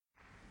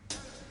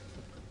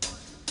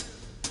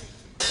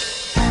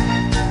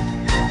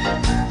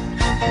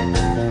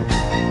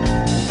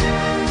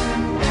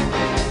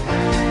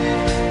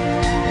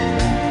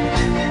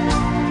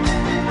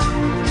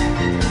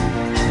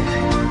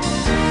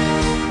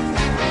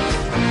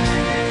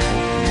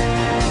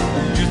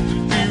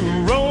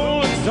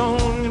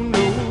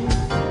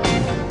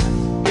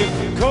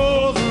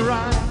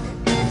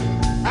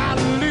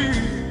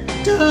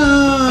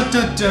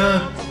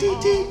da dee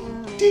dee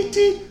dee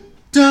dee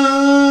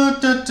da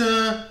da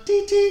da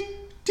dee dee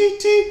dee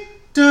dee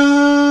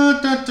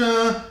da da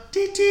da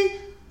dee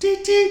dee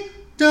dee dee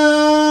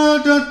da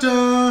da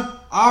da.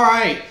 All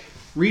right,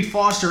 Reed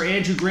Foster,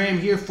 Andrew Graham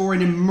here for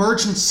an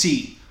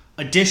emergency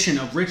edition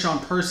of Rich on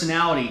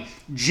Personality.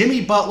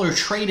 Jimmy Butler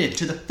traded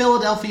to the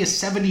Philadelphia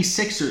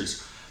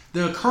 76ers.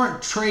 The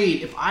current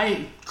trade,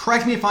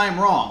 correct me if I am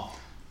wrong,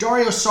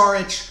 Dario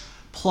Saric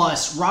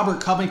plus Robert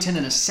Covington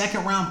and a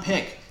second-round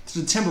pick to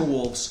the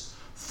Timberwolves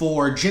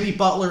for Jimmy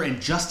Butler and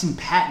Justin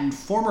Patton,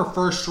 former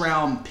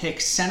first-round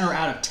pick center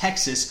out of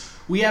Texas.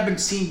 We haven't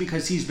seen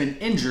because he's been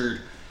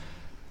injured.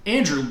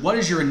 Andrew, what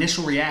is your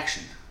initial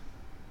reaction?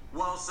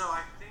 Well, so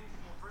I think,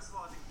 first of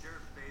all, I think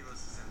Jared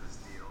Bayless is in this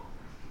deal.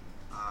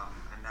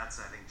 And that's,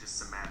 I think, just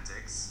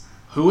semantics.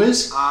 Who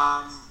is?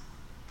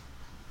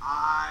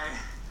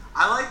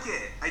 I like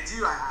it. I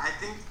do. I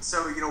think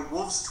so.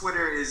 Wolves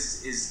Twitter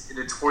is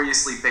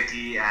notoriously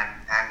picky and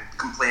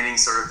complaining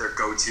sort of their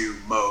go-to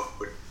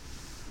mode.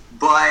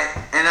 But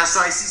so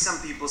I see some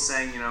people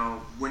saying,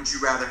 wouldn't you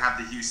rather have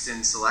the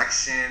Houston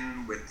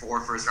selection with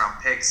 4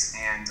 first-round picks?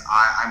 And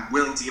I'm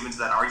willing to give into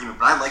that argument.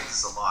 But I like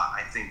this a lot.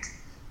 I think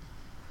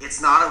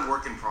it's not a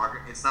work in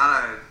progress. It's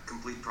not a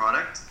complete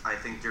product. I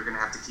think you're going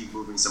to have to keep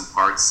moving some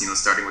parts.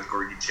 Starting with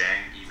Gorgui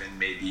Dieng, even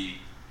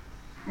maybe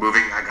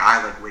moving a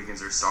guy like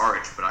Wiggins or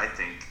Saric, but I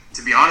think,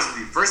 to be honest with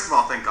you, first of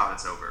all, thank God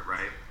it's over,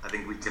 right? I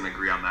think we can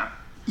agree on that.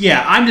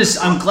 Yeah, I'm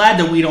glad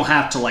that we don't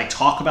have to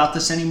talk about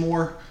this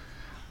anymore.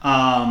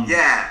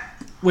 Yeah.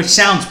 Which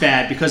sounds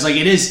bad because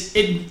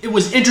it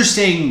was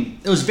interesting.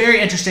 It was very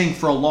interesting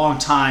for a long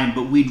time,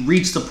 but we'd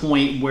reached the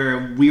point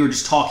where we were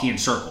just talking in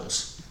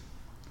circles.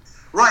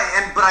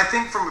 Right, but I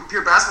think from a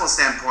pure basketball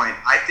standpoint,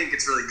 I think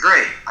it's really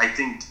great. I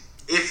think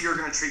if you're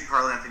going to treat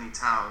Karl Anthony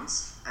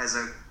Towns as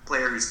a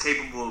player who's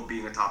capable of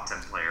being a top 10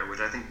 player, which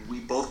I think we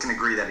both can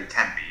agree that he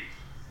can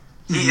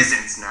be. He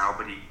isn't now,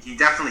 but he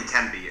definitely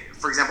can be.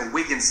 For example,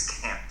 Wiggins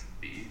can't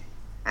be,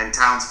 and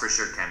Towns for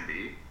sure can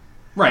be.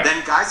 Right.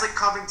 Then guys like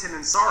Covington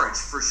and Saric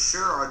for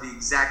sure are the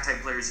exact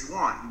type players you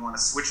want. You want a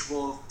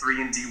switchable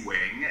 3-and-D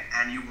wing,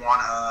 and you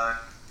want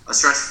a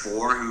stretch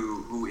 4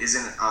 who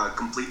isn't a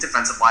complete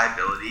defensive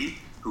liability,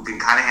 who can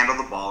kind of handle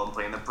the ball and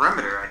play in the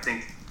perimeter. I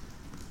think,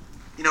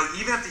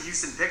 even if the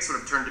Houston picks would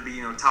have turned to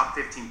be, top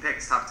 15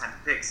 picks, top 10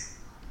 picks,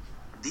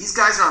 these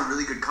guys are on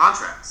really good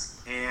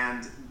contracts.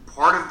 And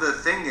part of the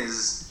thing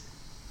is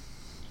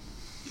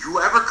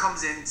whoever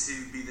comes in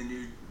to be the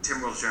new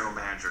Timberwolves general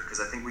manager, because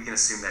I think we can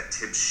assume that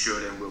Tibbs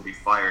should and will be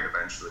fired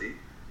eventually,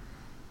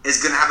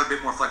 is going to have a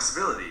bit more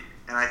flexibility.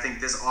 And I think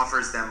this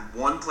offers them,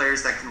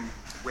 players that can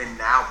win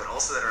now, but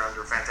also that are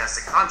under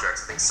fantastic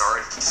contracts. I think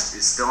Saric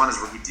is still on his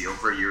rookie deal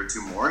for a year or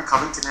two more, and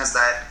Covington has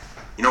that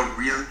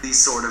really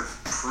sort of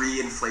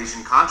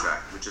pre-inflation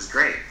contract, which is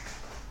great.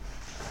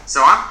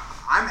 So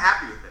I'm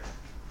happy with it.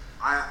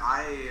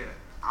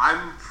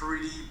 I'm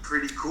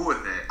pretty cool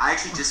with it. I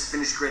actually just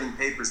finished grading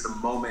papers the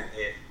moment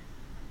it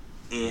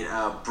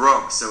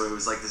broke, so it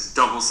was like this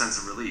double sense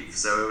of relief.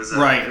 So it was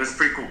right. It was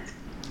pretty cool.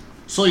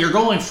 So you're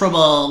going from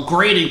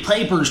grading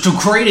papers to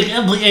grading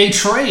NBA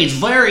trades.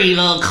 Very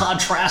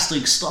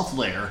contrasting stuff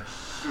there.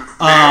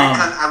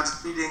 I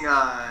was reading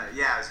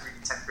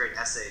 10th grade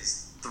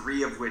essays,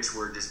 3 of which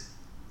were just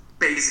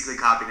basically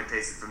copied and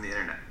pasted from the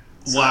internet.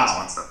 So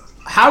wow.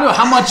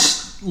 How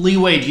much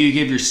leeway do you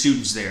give your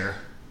students there?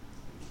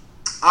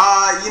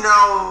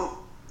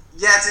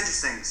 It's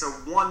interesting. So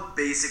one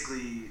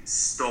basically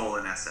stole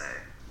an essay.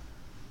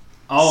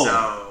 Oh.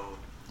 So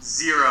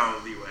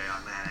 0 leeway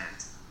on that end.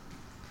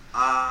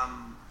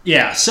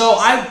 Yeah. So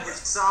if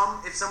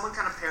someone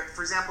kind of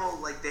for example,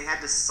 they had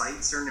to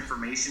cite certain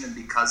information, and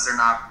because they're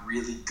not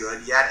really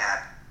good yet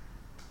at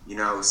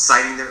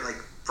citing their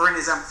for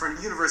example, for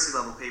a university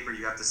level paper,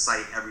 you have to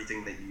cite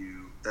everything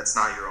that's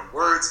not your own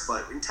words.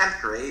 But in 10th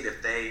grade,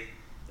 if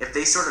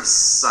they sort of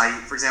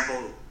cite, for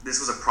example, this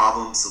was a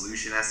problem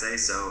solution essay,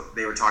 so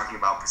they were talking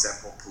about, for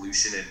example,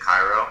 pollution in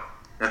Cairo.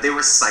 Now, if they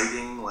were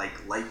citing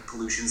light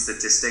pollution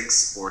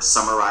statistics or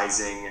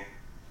summarizing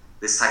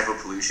this type of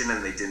pollution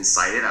and they didn't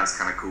cite it, I was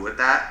kind of cool with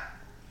that.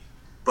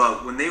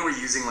 But when they were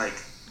using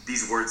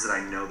these words that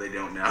I know they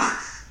don't know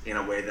in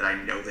a way that I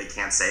know they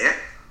can't say it,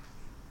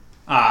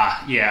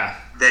 yeah,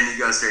 then you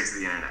go straight to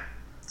the internet.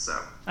 So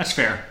that's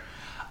fair.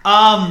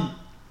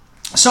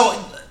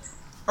 So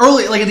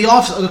early, in the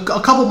off,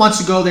 a couple months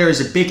ago, there was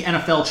a big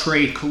NFL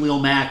trade. Khalil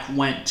Mack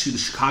went to the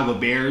Chicago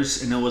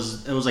Bears, and it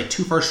was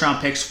 2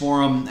 first-round picks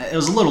for him. It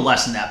was a little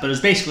less than that, but it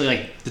was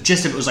basically the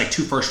gist of it was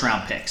 2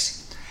 first-round picks.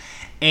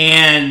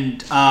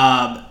 And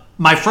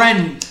my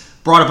friend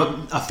brought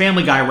up a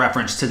Family Guy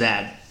reference to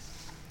that.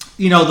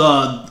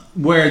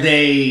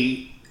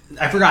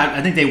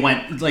 I think they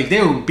went,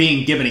 they were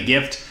being given a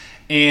gift,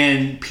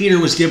 and Peter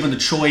was given the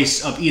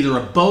choice of either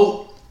a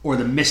boat or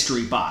the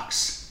mystery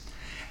box.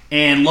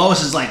 And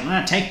Lois is like,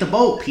 take the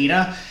boat,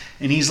 Peter.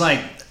 And he's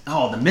like,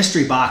 oh, the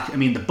mystery box,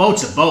 the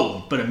boat's a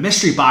boat, but a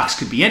mystery box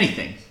could be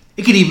anything.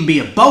 It could even be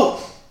a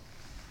boat.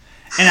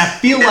 And I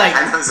feel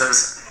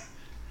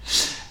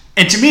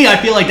And to me, I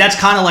feel like that's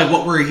kind of like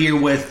what we're here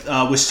with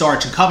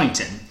Sarge and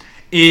Covington.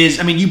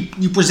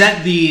 You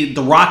present the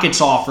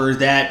Rockets offer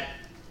that,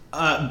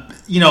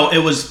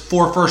 it was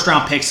 4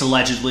 first-round picks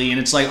allegedly, and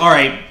it's like, all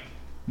right,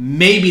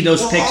 maybe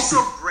those picks.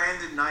 Also,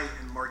 Brandon Knight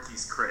and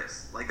Marquise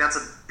Chris. Like, that's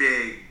a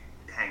big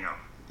hang-up.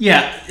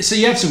 Yeah, so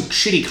you have some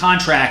shitty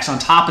contracts on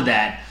top of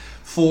that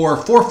for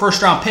 4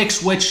 first-round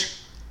picks, which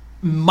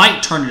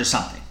might turn into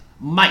something.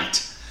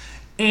 Might.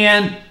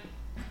 And,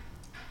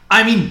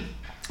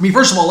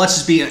 first of all,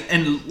 let's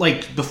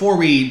just before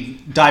we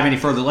dive any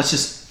further, let's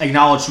just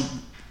acknowledge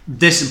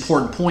this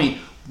important point.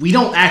 We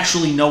don't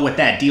actually know what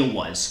that deal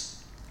was.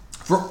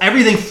 For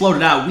everything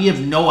floated out, we have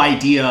no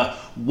idea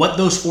what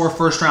those 4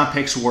 first-round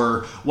picks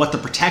were, what the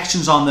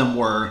protections on them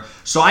were.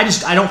 So I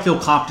don't feel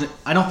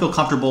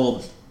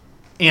comfortable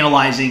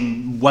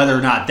analyzing whether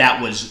or not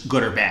that was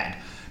good or bad,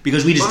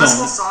 because we just don't. This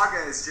whole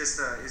saga is just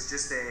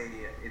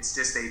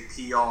a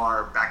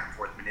PR back and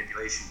forth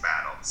manipulation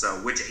battle.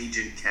 So which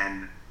agent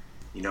can,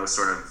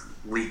 sort of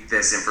leak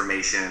this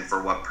information and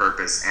for what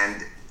purpose?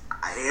 And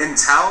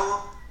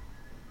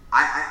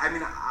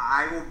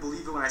I will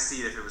believe it when I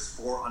see it if it was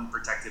 4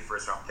 unprotected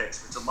first round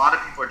picks, which a lot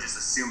of people are just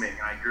assuming,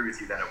 and I agree with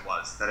you that it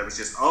was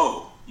just,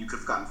 you could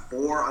have gotten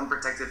 4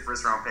 unprotected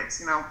first round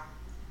picks,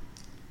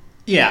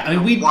 Yeah,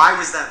 why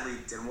was that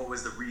leaked, and what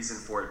was the reason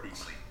for it being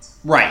leaked?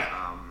 Right.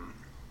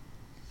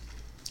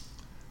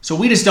 So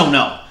we just don't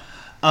know.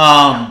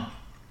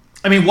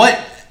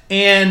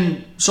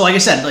 And so like I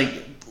said,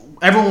 like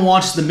everyone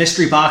wants the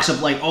mystery box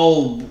of like,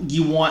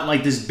 you want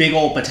like this big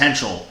old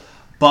potential,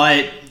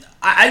 but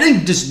I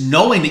think just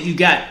knowing that you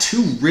got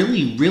 2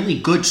 really, really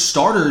good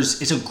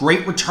starters is a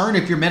great return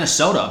if you're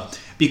Minnesota.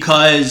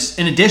 Because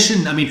in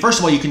addition, first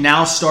of all, you can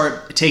now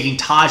start taking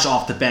Taj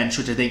off the bench,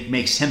 which I think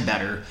makes him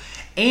better.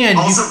 And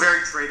also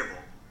very tradable.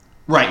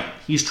 Right,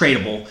 he's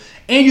tradable.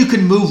 And you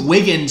can move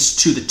Wiggins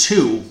to the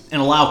 2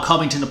 and allow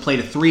Covington to play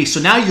the 3.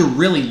 So now you're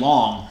really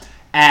long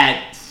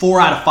at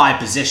 4 out of 5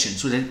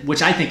 positions,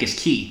 which I think is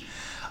key.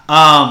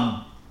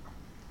 I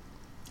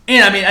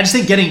just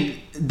think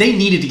they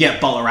needed to get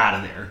Butler out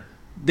of there.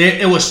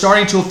 It was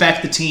starting to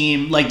affect the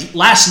team. Like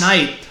last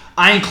night,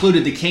 I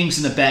included the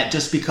Kings in the bet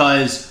just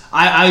because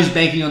I was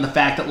banking on the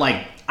fact that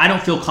like I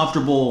don't feel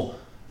comfortable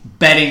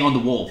betting on the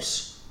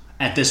Wolves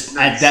at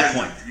that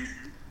point.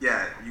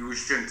 You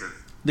shouldn't have.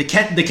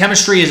 The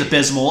chemistry is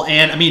abysmal,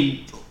 and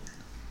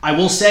I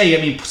will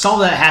say, some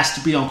of that has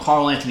to be on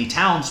Karl Anthony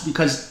Towns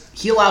because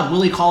he allowed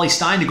Willie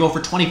Cauley-Stein to go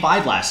for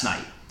 25 last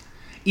night.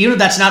 Even if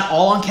that's not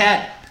all on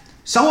Cat,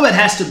 some of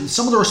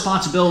the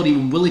responsibility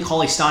when Willie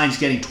Cauley-Stein's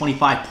getting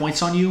 25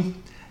 points on you,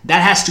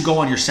 that has to go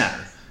on your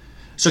center.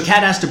 So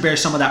Cat has to bear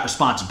some of that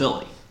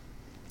responsibility.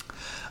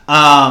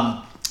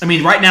 Right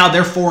now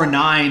they're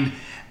 4-9.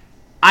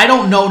 I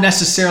don't know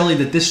necessarily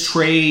that this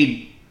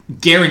trade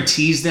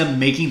guarantees them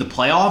making the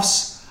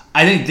playoffs.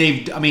 I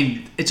think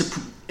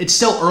it's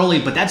still early,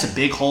 but that's a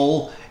big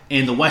hole,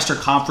 and the Western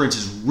Conference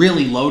is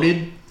really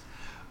loaded.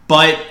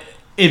 But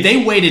if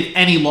they waited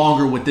any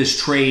longer with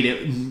this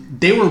trade,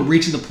 they were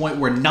reaching the point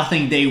where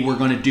nothing they were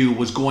going to do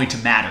was going to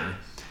matter,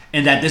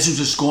 and that this was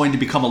just going to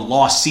become a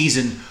lost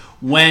season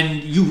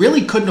when you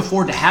really couldn't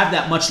afford to have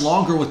that much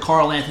longer with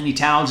Karl Anthony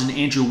Towns and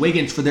Andrew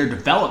Wiggins for their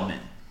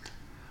development.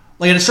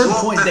 Like at a certain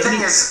point,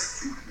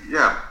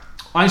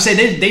 I would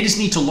say they just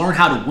need to learn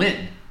how to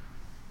win,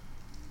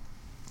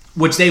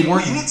 which they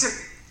weren't. You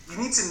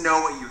need to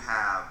know what you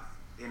have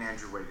in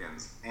Andrew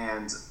Wiggins,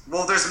 and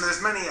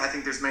there's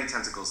many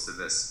tentacles to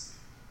this,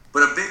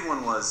 but a big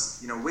one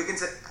was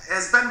Wiggins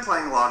has been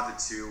playing a lot of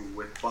the 2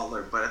 with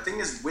Butler, but the thing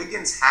is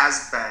Wiggins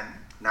has been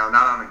now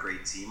not on a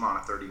great team, on a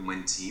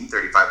 35-win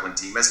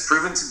team, has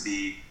proven to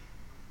be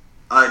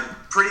a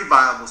pretty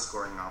viable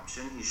scoring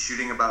option. He's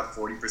shooting about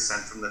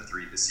 40% from the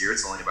 3 this year.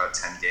 It's only about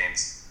 10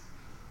 games.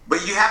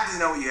 But you have to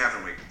know what you have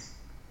in Wiggins.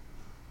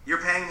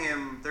 You're paying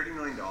him $30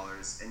 million,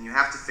 and you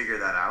have to figure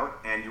that out,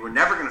 and you were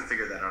never going to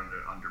figure that out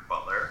under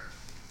Butler.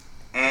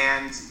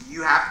 And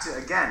you have to,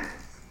 again,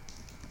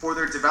 for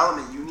their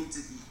development, you need to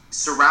be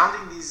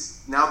surrounding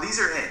these. Now, these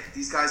are it.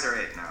 These guys are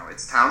it now.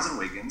 It's Towns and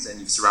Wiggins, and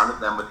you've surrounded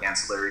them with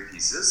ancillary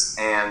pieces.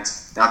 And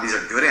now these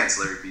are good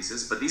ancillary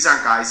pieces, but these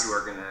aren't guys who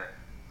are going to,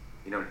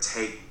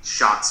 take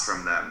shots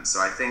from them.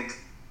 So I think,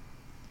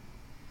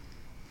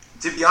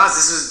 to be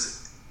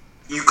honest,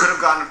 you could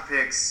have gotten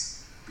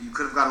picks, you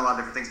could have gotten a lot of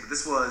different things, but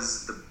this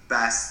was the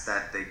best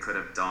that they could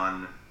have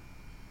done.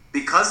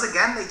 Because,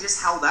 again, they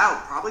just held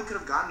out. Probably could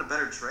have gotten a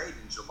better trade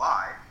in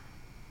July.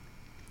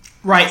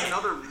 Right. That's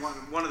another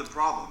one of the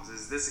problems,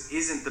 is this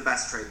isn't the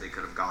best trade they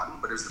could have gotten,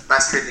 but it was the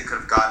best trade they could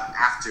have gotten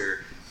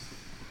after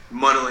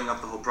muddling up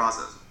the whole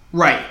process.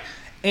 Right.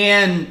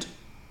 And,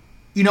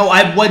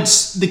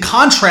 the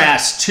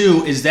contrast,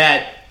 too, is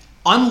that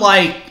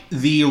unlike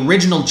the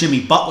original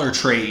Jimmy Butler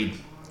trade,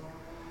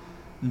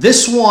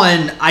 this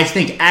one, I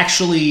think,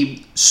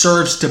 actually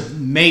serves to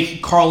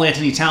make Karl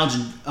Anthony Towns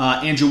and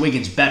Andrew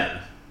Wiggins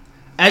better.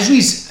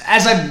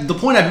 The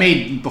point I've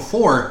made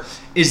before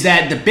is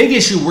that the big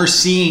issue we're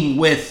seeing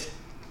with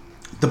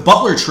the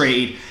Butler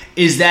trade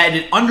is that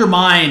it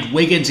undermined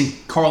Wiggins and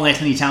Karl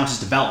Anthony Towns'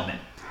 development.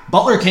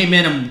 Butler came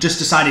in and just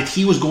decided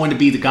he was going to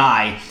be the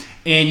guy.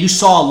 And you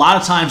saw a lot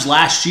of times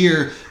last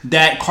year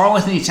that Karl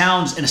Anthony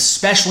Towns and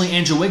especially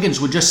Andrew Wiggins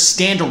would just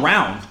stand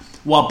around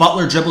while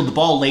Butler dribbled the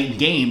ball late in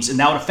games, and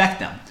that would affect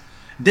them.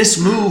 This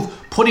move,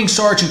 putting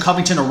Sarge and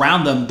Covington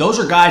around them, those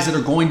are guys that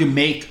are going to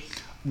make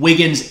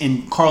Wiggins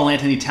and Karl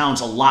Anthony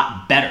Towns a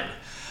lot better.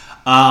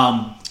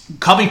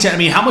 Covington, I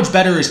mean, how much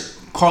better is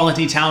Karl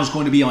Anthony Towns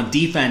going to be on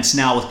defense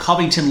now with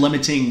Covington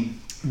limiting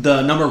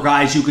the number of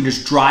guys you can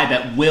just drive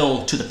at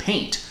will to the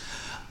paint?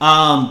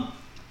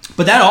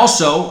 But that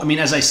also, I mean,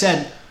 as I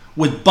said,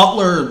 with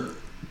Butler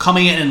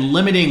coming in and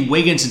limiting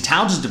Wiggins and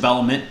Towns'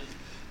 development,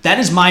 that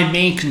is my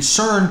main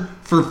concern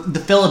for the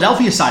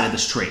Philadelphia side of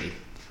this trade.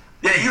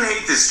 Yeah, you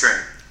hate this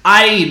trade.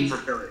 I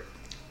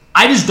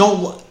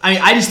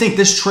just think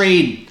this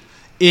trade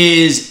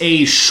is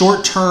a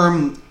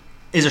short-term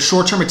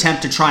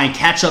attempt to try and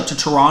catch up to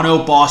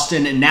Toronto,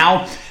 Boston, and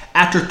now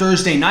after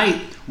Thursday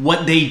night,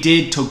 what they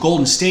did to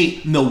Golden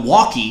State,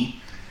 Milwaukee.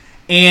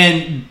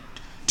 And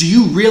do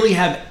you really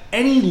have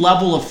any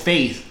level of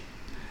faith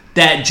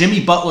that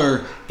Jimmy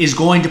Butler is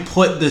going to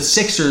put the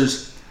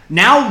Sixers,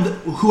 now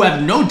who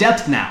have no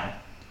depth now,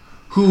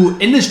 who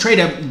in this trade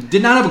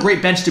did not have a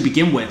great bench to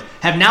begin with,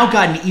 have now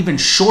gotten even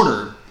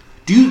shorter?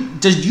 Do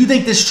you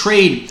think this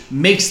trade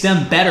makes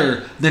them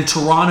better than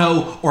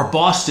Toronto or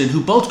Boston,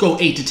 who both go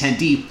 8 to 10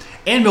 deep,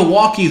 and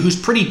Milwaukee, who's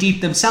pretty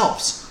deep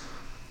themselves?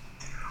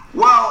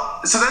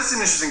 Well, so that's an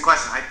interesting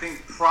question. I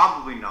think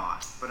probably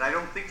not, but I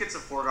don't think it's a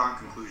foregone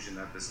conclusion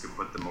that this could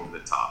put them over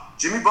the top.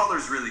 Jimmy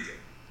Butler's really good.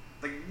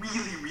 Like,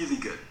 really, really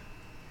good.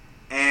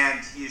 And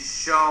he has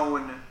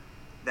shown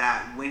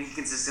that when he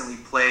consistently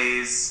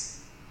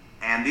plays,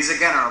 and these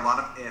again are a lot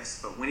of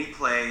ifs, but when he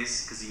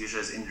plays, because he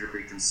usually has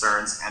injury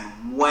concerns,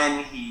 and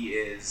when he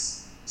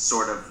is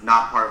sort of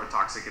not part of a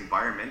toxic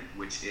environment,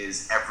 which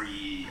is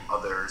every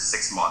other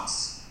 6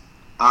 months,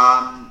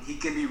 he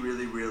can be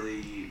really,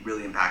 really,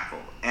 really impactful.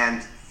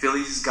 And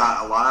Philly's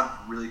got a lot of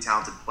really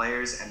talented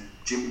players, and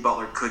Jimmy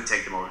Butler could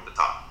take them over the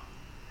top.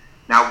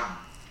 Now,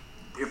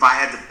 if I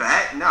had to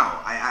bet, no,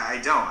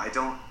 I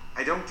don't.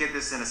 I don't get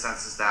this in a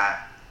sense is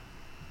that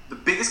the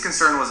biggest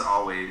concern was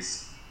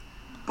always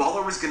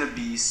Butler was going to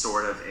be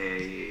sort of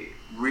a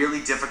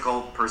really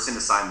difficult person to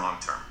sign long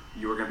term.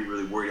 You were going to be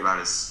really worried about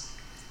his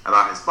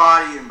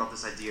body and about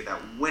this idea that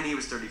when he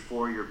was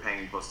 34, you're paying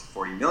him close to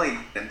 $40 million,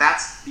 and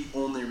that's the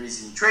only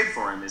reason you trade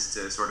for him is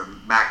to sort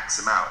of max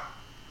him out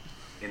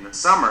in the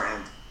summer.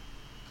 And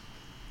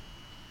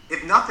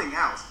if nothing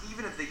else,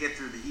 even if they get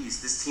through the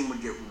East, this team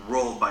would get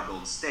rolled by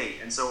Golden State.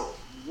 And so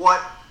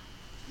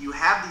you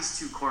have these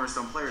two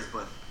cornerstone players,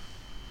 but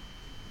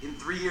in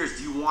 3 years,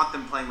 do you want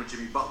them playing with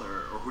Jimmy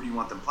Butler, or who do you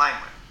want them playing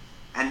with?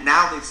 And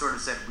now they've sort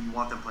of said, we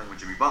want them playing with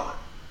Jimmy Butler.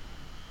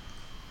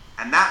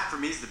 And that, for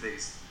me, is the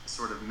biggest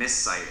sort of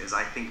missight, is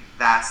I think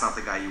that's not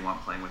the guy you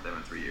want playing with them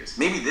in 3 years.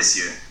 Maybe this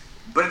year,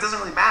 but it doesn't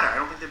really matter. I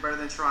don't think they're better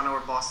than Toronto or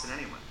Boston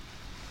anyway.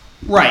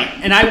 Right,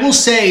 and I will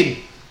say,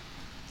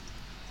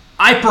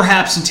 I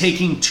perhaps am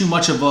taking too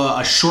much of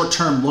a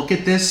short-term look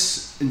at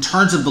this in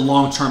terms of the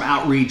long-term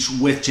outreach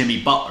with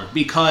Jimmy Butler,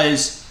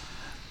 because,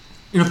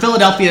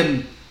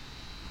 Philadelphia,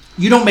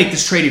 you don't make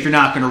this trade if you're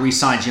not going to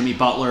re-sign Jimmy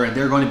Butler, and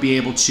they're going to be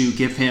able to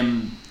give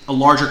him a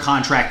larger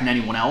contract than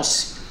anyone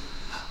else.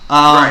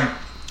 Right.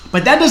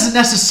 But that doesn't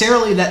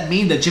necessarily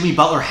mean that Jimmy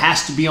Butler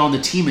has to be on the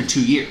team in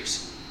 2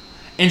 years.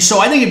 And so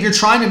I think if you're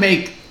trying to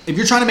make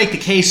the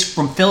case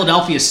from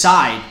Philadelphia's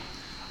side,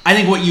 I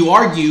think what you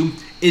argue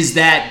is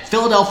that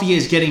Philadelphia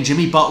is getting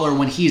Jimmy Butler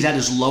when he's at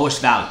his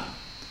lowest value.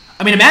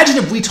 I mean, imagine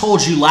if we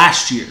told you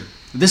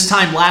this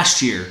time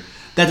last year,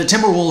 that the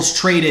Timberwolves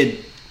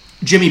traded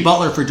Jimmy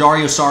Butler for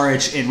Dario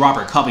Saric and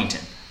Robert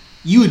Covington.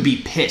 You would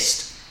be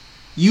pissed.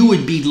 You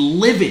would be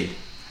livid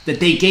that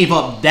they gave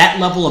up that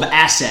level of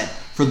asset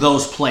for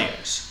those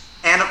players.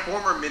 And a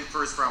former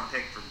mid-first round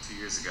pick from 2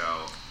 years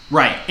ago.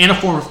 Right, and a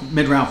former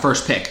mid-round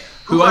first pick.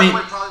 Who by the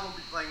way, probably won't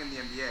be playing in the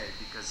NBA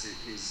because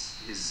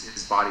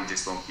his body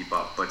just won't keep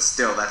up. But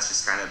still, that's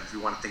just kind of, if you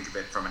want to think of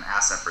it from an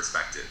asset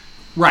perspective.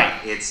 Right.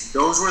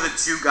 Those were the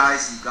two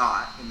guys you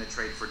got in the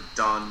trade for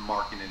Dunn,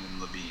 Markkanen,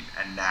 and Levine.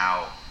 And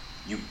now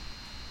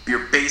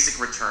your basic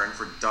return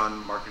for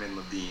Dunn, Markkanen, and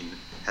Levine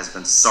has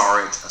been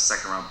Saric, a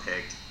second-round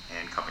pick,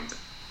 and Covington.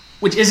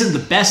 Which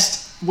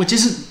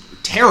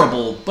isn't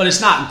terrible, but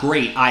it's not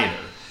great either.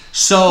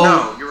 So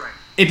no, you're right.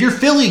 If you're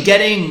Philly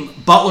getting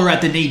Butler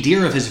at the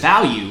nadir of his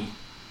value,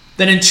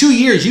 then in 2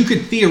 years you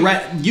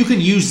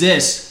can use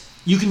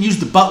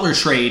the Butler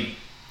trade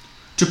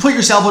to put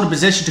yourself in a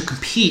position to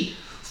compete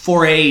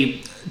for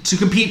maybe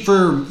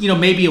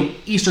an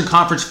Eastern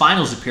Conference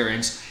Finals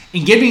appearance,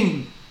 and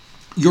giving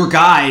your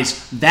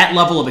guys that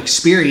level of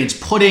experience,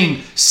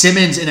 putting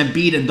Simmons and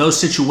Embiid in those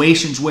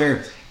situations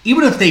where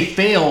even if they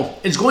fail,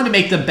 it's going to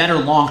make them better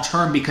long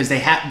term because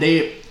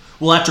they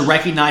will have to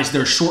recognize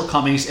their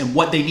shortcomings and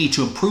what they need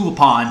to improve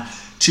upon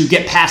to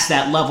get past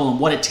that level and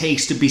what it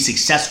takes to be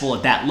successful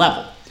at that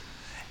level.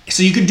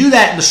 So you can do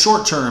that in the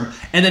short term,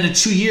 and then in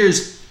 2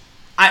 years,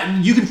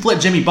 you can flip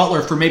Jimmy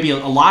Butler for maybe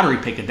a lottery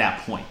pick at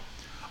that point.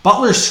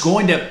 Butler's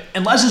going to,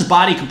 unless his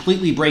body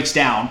completely breaks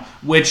down,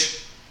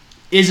 which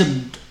is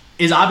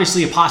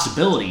obviously a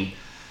possibility.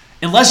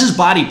 Unless his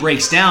body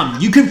breaks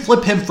down, you can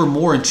flip him for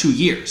more in 2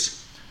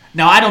 years.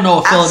 Now I don't know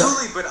if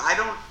absolutely, but I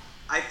don't.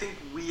 I think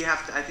we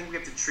have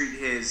to treat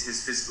his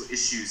physical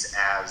issues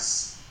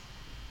as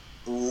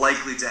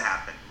likely to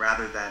happen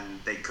rather than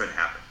they could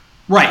happen.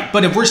 Right,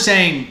 but if we're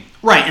saying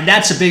right, and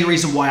that's a big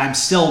reason why I'm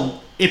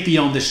still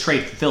iffy on this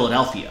trade for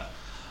Philadelphia.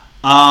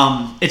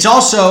 It's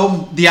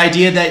also the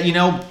idea that,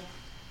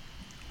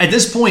 at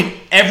this point,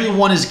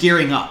 everyone is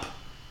gearing up.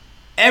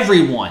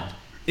 Everyone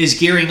is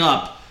gearing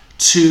up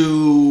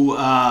to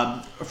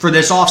for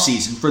this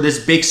offseason, for this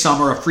big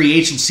summer of free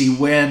agency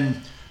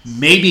when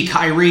maybe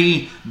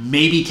Kyrie,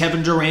 maybe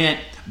Kevin Durant,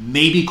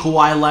 maybe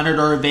Kawhi Leonard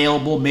are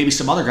available, maybe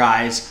some other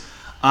guys.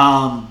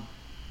 But,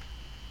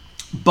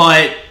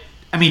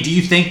 I mean, do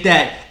you think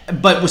that...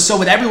 But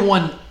with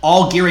everyone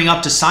all gearing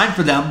up to sign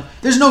for them,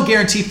 there's no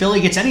guarantee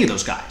Philly gets any of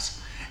those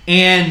guys.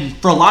 And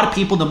for a lot of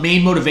people, the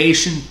main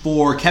motivation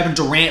for Kevin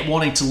Durant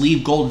wanting to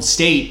leave Golden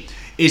State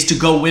is to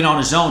go win on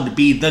his own, to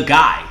be the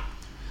guy.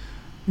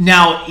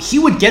 Now, he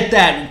would get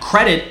that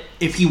credit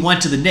if he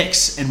went to the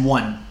Knicks and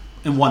won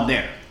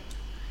there.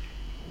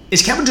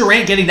 Is Kevin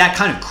Durant getting that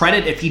kind of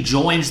credit if he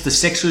joins the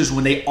Sixers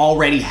when they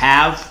already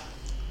have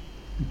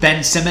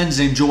Ben Simmons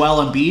and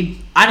Joel Embiid?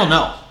 I don't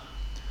know.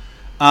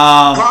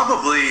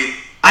 Probably.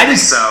 I think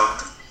so.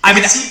 I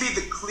mean, he'd be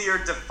the clear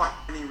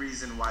defining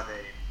reason why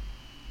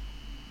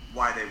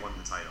they won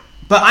the title.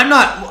 But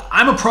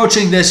I'm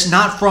approaching this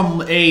not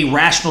from a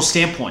rational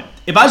standpoint.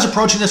 If I was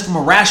approaching this from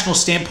a rational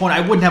standpoint,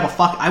 I wouldn't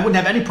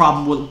have any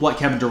problem with what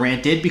Kevin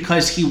Durant did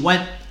because he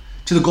went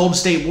to the Golden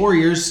State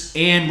Warriors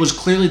and was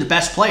clearly the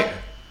best player.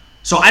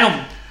 So I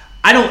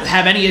don't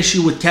have any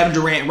issue with Kevin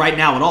Durant right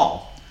now at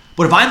all.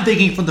 But if I'm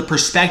thinking from the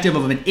perspective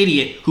of an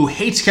idiot who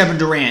hates Kevin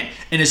Durant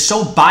and is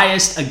so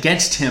biased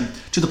against him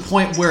to the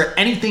point where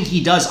anything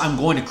he does I'm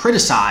going to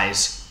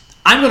criticize,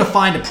 I'm going to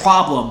find a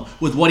problem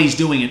with what he's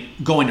doing and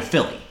going to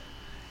Philly.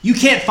 You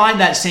can't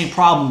find that same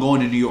problem going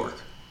to New York.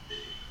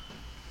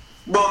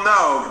 Well,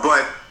 no,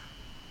 but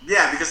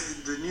yeah,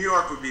 because the New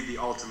York would be the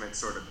ultimate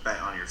sort of bet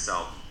on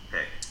yourself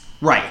pick.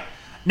 Right.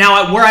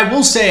 Now, where I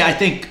will say I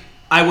think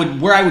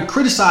where I would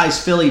criticize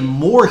Philly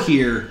more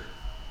here,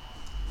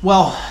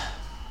 well,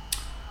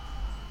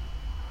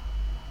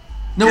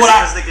 no,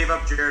 because they gave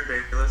up Jared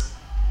Bayless.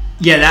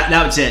 Yeah,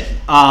 that was it.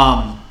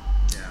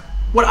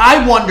 What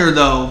I wonder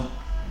though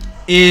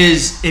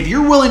is if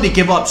you're willing to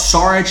give up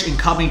Saric and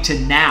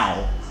Covington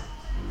now,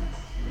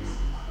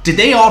 did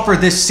they offer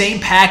this same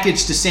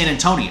package to San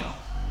Antonio?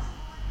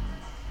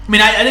 I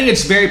mean, I think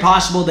it's very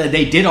possible that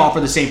they did offer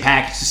the same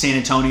package to San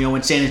Antonio,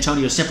 and San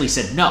Antonio simply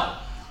said no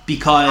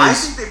because I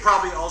think they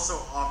probably also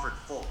offered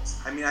Fultz.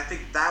 I mean, I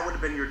think that would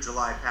have been your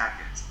July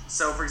package.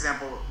 So, for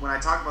example, when I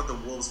talk about the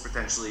Wolves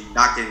potentially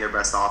not getting their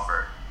best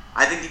offer,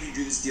 I think if you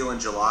do this deal in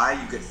July,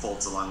 you get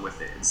Fultz along with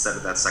it instead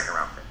of that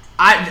second-round pick.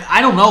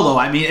 I don't know, though.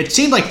 I mean, it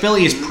seemed like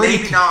Philly is pretty...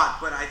 Maybe not,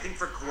 but I think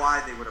for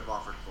Kawhi, they would have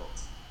offered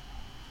Fultz.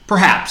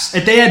 Perhaps.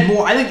 If they had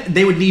more, I think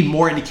they would need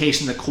more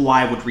indication that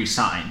Kawhi would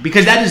re-sign.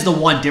 Because that is the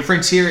one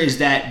difference here, is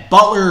that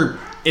Butler,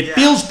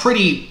 feels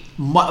pretty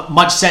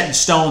much set in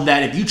stone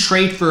that if you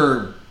trade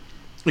for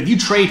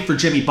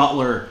Jimmy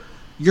Butler,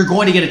 you're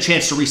going to get a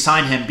chance to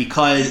re-sign him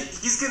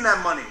because... He's getting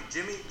that money.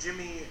 Jimmy,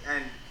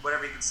 and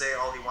whatever you can say,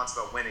 all he wants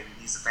about winning,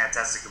 he's a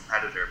fantastic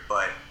competitor,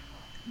 but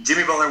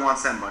Jimmy Butler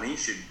wants that money,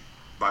 should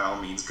by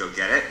all means go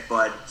get it,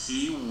 but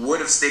he would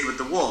have stayed with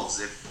the Wolves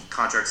if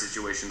contract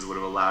situations would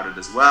have allowed it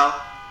as well.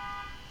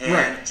 And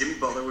right. Jimmy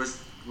Butler was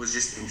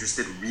just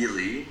interested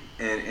really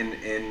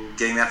in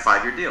getting that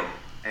 5-year deal.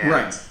 And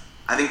right.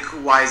 I think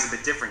Kawhi is a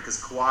bit different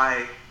because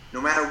Kawhi, no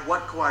matter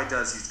what Kawhi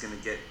does, he's going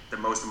to get the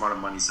most amount of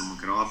money someone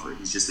can offer.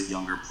 He's just a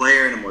younger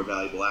player and a more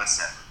valuable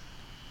asset.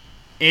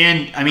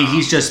 And I mean,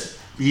 he's just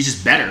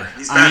better.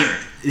 He's better.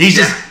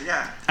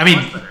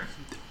 Better.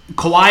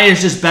 Kawhi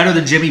is just better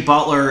than Jimmy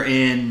Butler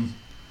in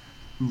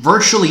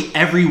virtually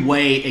every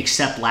way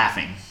except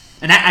laughing.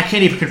 And I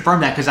can't even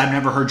confirm that because I've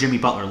never heard Jimmy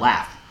Butler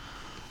laugh.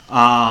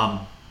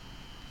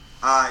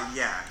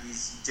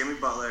 He's Jimmy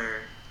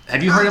Butler.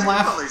 Have you heard him Jimmy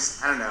laugh? Butler's,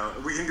 I don't know.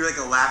 We can do like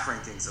a laugh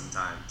ranking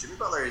sometime. Jimmy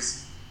Butler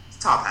is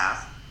top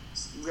half.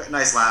 He's got a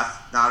nice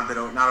laugh. Not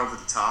over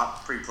the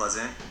top. Pretty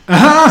pleasant.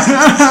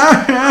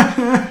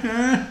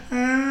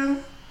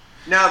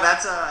 No,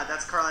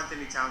 that's Karl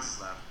Anthony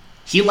Towns' laugh.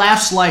 He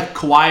laughs like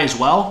Kawhi as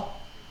well.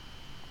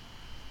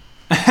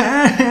 No,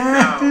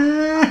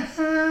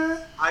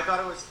 I thought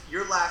it was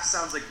your laugh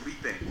sounds like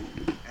weeping.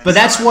 But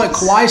that's what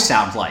Kawhi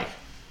sounds like.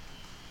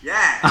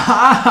 Yeah.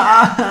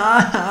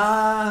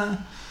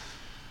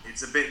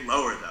 It's a bit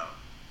lower though.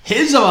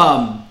 His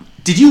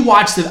did you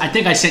watch I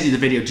think I sent you the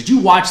video. Did you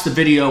watch the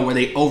video where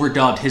they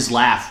overdubbed his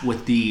laugh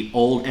with the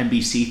old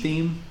NBC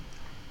theme?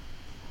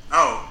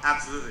 Oh,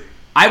 absolutely.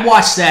 I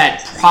watched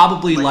that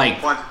probably like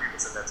a bunch of people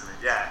said that to me.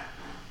 Yeah.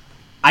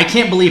 I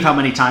can't believe how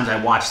many times I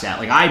watched that.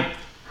 Like I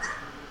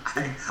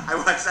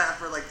watched that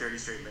for like 30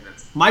 straight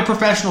minutes. My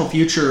professional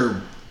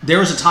future there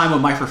was a time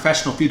when my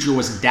professional future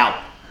was in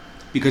doubt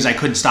because I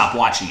couldn't stop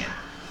watching it.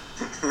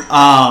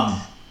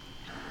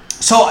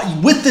 So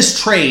with this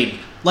trade,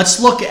 let's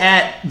look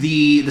at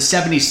the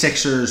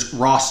 76ers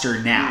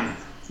roster now.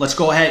 Let's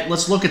go ahead.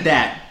 Let's look at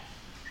that.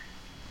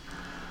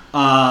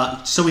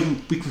 So we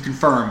can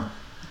confirm.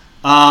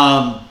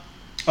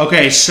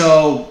 Okay,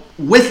 so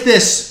with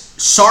this,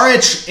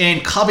 Saric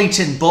and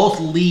Covington both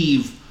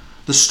leave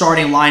the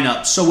starting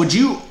lineup. So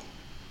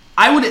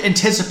I would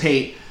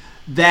anticipate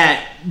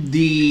that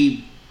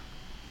the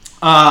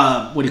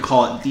what do you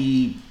call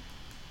it?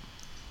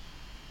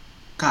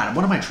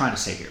 What am I trying to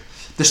say here?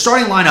 The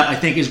starting lineup, I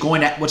think, is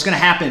what's going to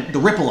happen, the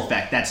ripple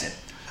effect, that's it.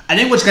 I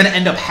think what's going to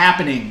end up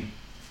happening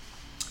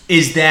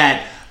is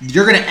that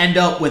you're going to end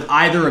up with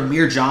either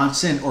Amir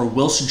Johnson or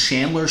Wilson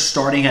Chandler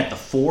starting at the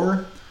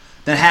 4,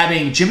 then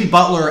having Jimmy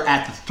Butler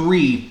at the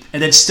 3,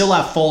 and then still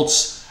have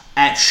Fultz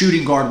at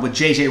shooting guard with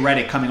JJ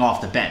Redick coming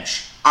off the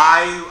bench.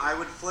 I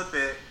would flip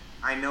it.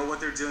 I know what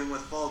they're doing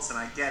with Fultz, and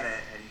I get it,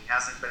 and he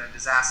hasn't been a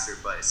disaster,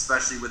 but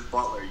especially with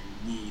Butler, you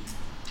need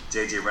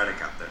JJ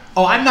Redick out there.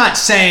 Oh, I'm not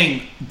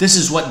saying this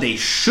is what they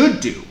should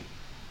do.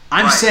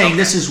 I'm saying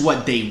this is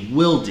what they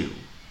will do.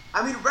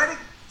 I mean, Redick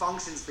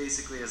functions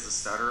basically as the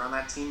starter on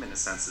that team in the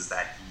sense is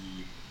that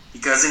he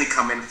doesn't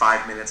come in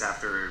 5 minutes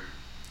into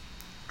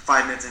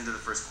the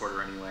first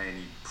quarter anyway, and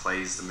he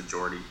plays the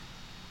majority.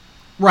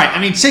 Right. I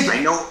mean,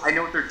 I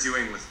know what they're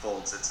doing with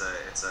Fultz. It's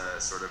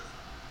a sort of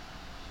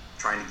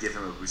trying to give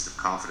him a boost of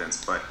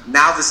confidence, but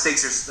now the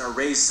stakes are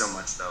raised so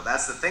much, though.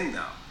 That's the thing,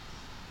 though.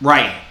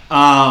 Right.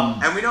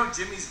 And we know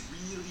Jimmy's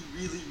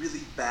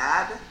really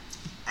bad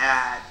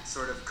at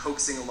sort of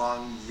coaxing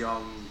along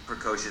young,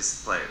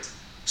 precocious players.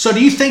 So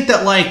do you think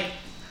that,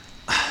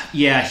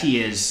 yeah,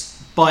 he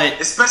is, but...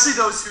 Especially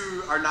those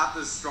who are not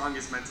the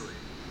strongest mentally.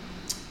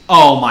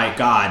 Oh, my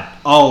God.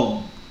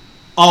 Oh,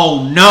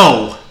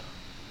 no.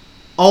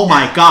 Oh,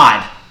 my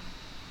God.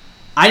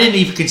 I didn't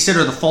even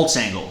consider the Fultz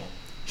angle.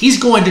 He's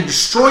going to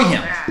destroy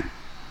him. Man.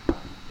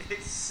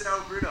 It's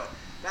so brutal.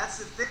 That's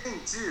the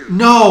thing, too.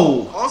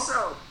 No.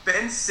 Also,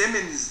 Ben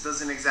Simmons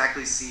doesn't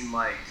exactly seem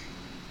like...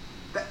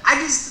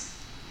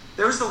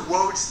 There was the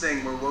Woj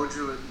thing where Woj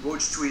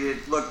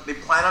tweeted, look, they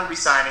plan on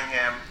re-signing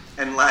him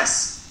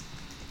unless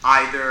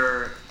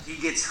either he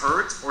gets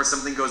hurt or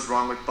something goes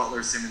wrong with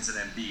Butler, Simmons, and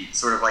Embiid.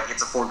 Sort of like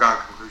it's a foregone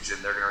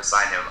conclusion they're going to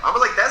resign him. I was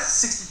like,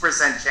 that's a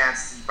 60%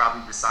 chance he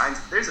probably resigns.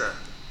 But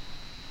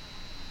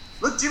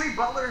look, Jimmy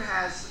Butler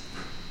has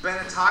been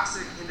a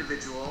toxic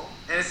individual,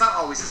 and it's not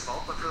always his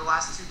fault, but for the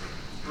last two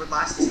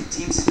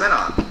teams he's been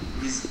on,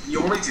 he's the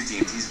only 2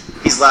 teams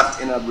he's left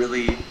in a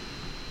really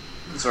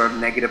sort of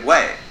negative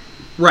way.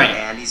 Right.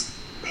 And he's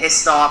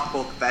pissed off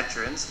both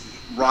veterans.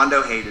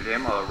 Rondo hated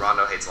him, although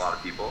Rondo hates a lot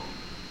of people.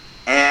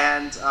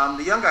 And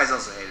the young guys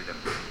also hated him.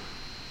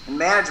 And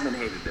management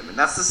hated him. And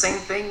that's the same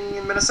thing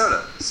in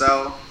Minnesota.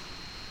 So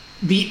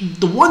the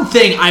one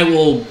thing I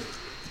will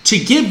to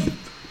give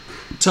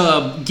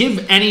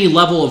any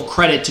level of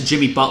credit to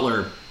Jimmy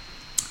Butler,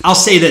 I'll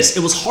say this.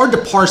 It was hard to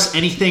parse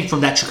anything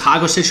from that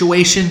Chicago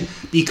situation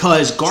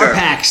because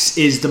Garpax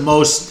is the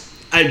most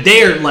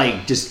they're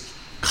just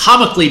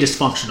comically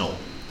dysfunctional.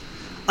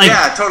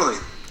 Yeah, totally.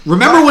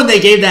 Remember when they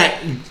gave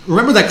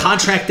remember that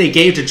contract they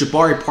gave to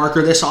Jabari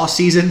Parker this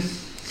offseason?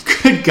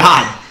 Good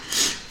God.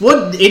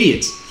 What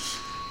idiots.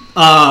 Can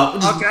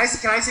I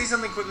say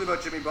something quickly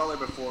about Jimmy Butler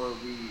before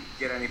we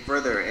get any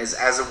further?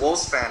 As a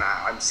Wolves fan,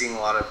 I'm seeing a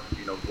lot of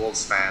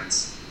Wolves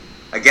fans.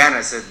 Again,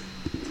 I said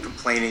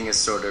complaining is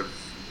sort of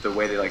the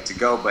way they like to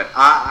go, but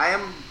I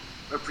am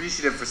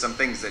appreciative for some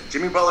things that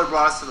Jimmy Butler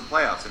brought us to the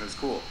playoffs, and it was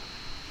cool.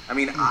 I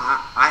mean,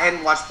 I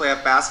hadn't watched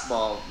playoff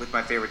basketball with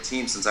my favorite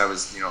team since I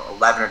was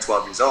 11 or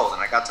 12 years old,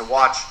 and I got to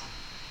watch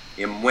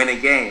him win a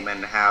game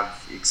and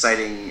have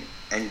exciting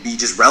and be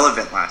just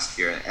relevant last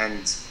year,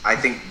 and I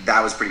think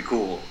that was pretty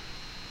cool.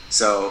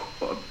 So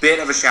a bit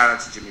of a shout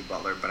out to Jimmy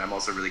Butler, but I'm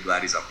also really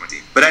glad he's off my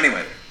team. But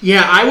anyway.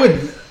 Yeah, I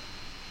would.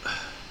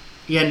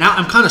 Yeah, now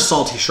I'm kind of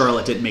salty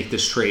Charlotte didn't make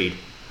this trade.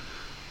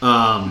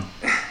 Yeah,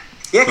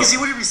 because he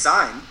would have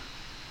resigned.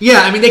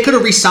 Yeah, I mean, they could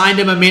have re-signed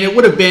him. I mean, it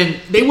would have been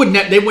they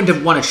wouldn't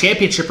have won a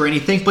championship or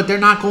anything, but they're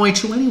not going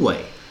to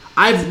anyway.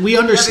 We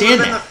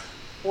understand that.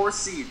 The 4th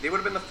seed. They would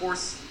have been the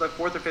 4th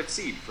or 5th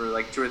seed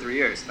for 2 or 3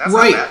 years. That's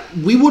right. Not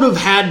bad. We would have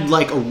had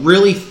a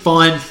really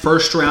fun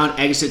first round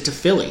exit to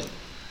Philly,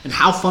 and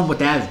how fun would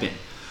that have been?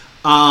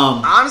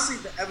 Honestly,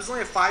 it was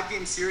only a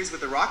 5-game series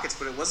with the Rockets,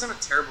 but it wasn't a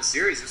terrible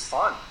series. It was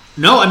fun.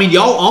 No, I mean,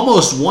 y'all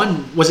almost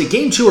won. Was it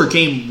game 2 or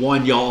game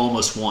 1? Y'all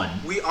almost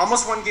won. We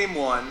almost won game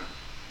 1.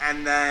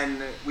 And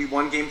then we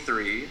won game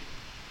 3.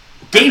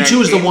 Game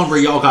 2 is the one where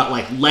y'all got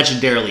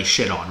legendarily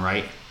shit on,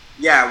 right?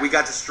 Yeah, we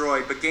got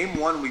destroyed. But game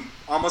 1, we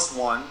almost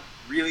won.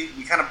 Really,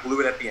 we kind of blew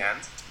it at the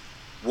end.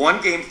 Won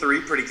game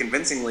 3 pretty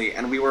convincingly,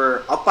 and we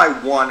were up by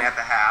 1 at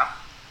the half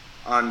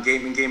in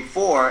game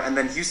 4, and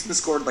then Houston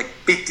scored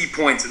 50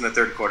 points in the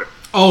third quarter.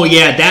 Oh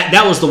yeah,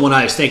 that was the one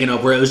I was thinking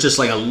of, where it was just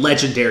a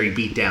legendary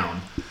beatdown.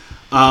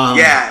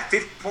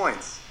 50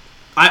 points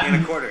in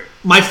a quarter.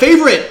 My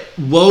favorite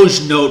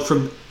Woj note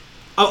from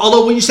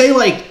Although when you say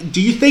like,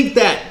 do you think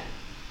that?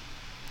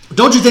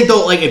 Don't you think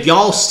though, like if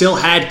y'all still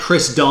had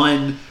Chris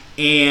Dunn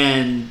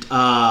and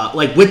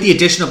like with the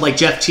addition of like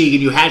Jeff Teague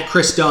and you had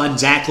Chris Dunn,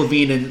 Zach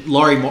LaVine, and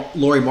Lauri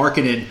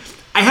Markkanen,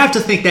 I have to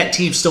think that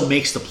team still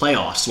makes the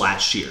playoffs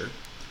last year.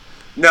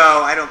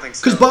 No, I don't think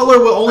so. Because Butler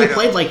only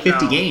played like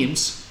 50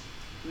 games.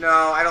 No,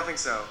 I don't think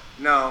so.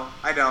 No,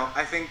 I don't.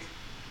 I think,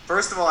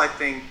 first of all, I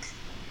think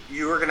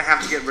you were going to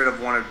have to get rid of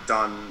one of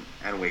Dunn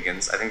and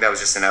Wiggins. I think that was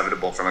just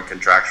inevitable from a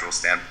contractual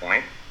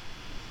standpoint.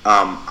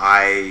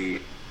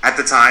 At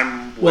the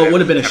time... Well, it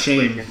would have been a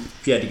shame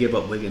if you had to give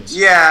up Wiggins.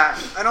 Yeah,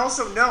 and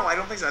also, no, I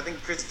don't think so. I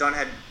think Chris Dunn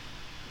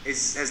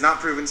has not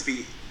proven to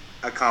be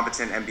a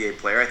competent NBA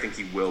player. I think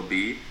he will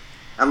be.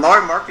 And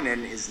Lauri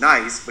Markkanen is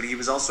nice, but he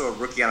was also a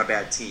rookie on a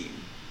bad team.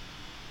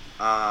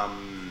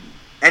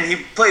 And he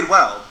played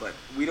well, but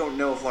we don't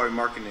know if Lauri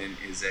Markkanen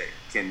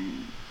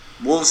can...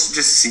 We'll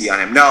just see on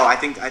him. No, I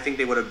think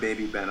they would have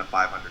maybe been a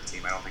 500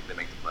 team. I don't think they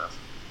make the playoffs.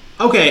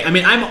 Okay, I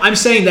mean, I'm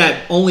saying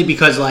that only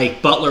because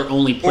like Butler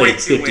only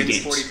played 50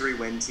 games. 43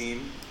 win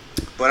team.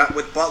 But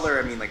with Butler,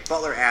 I mean, like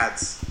Butler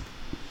adds,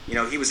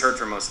 he was hurt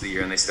for most of the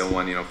year and they still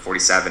won,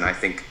 47. I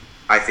think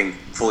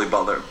fully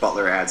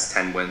Butler adds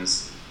 10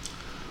 wins.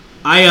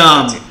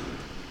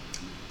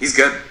 He's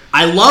good.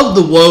 I love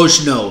the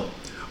Woj note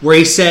where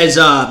he says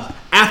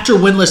after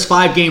winless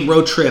 5-game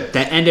road trip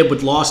that ended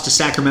with loss to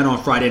Sacramento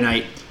on Friday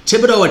night,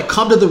 Thibodeau had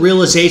come to the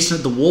realization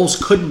that the Wolves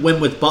couldn't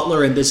win with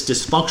Butler in this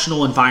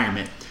dysfunctional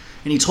environment.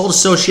 And he told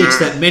associates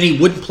that many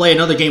wouldn't play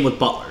another game with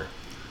Butler.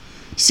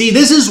 See,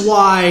 this is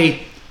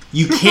why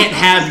you can't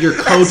have your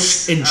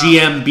coach and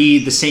GM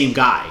be the same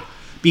guy.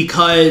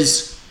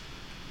 Because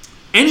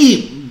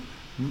any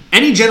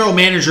general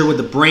manager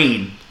with a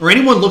brain, or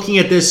anyone looking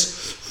at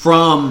this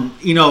from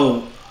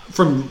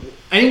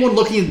anyone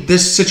looking at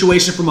this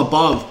situation from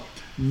above,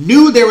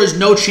 knew there was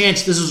no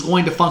chance this was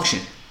going to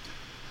function.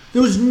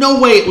 There was no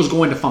way it was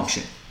going to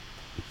function.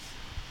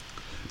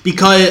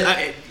 Because...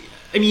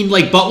 I mean,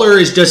 like, Butler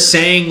is just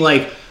saying,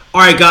 like,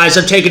 all right, guys,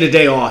 I'm taking a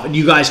day off, and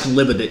you guys can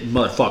live with it,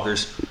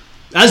 motherfuckers.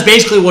 That's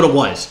basically what it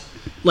was.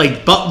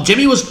 Like,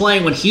 Jimmy was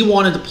playing when he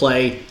wanted to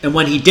play, and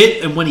when he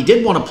did want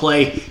to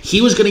play,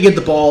 he was going to get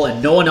the ball,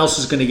 and no one else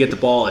was going to get the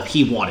ball if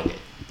he wanted it.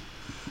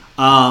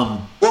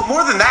 Well,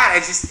 more than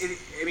that,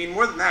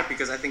 more than that,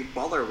 because I think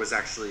Butler was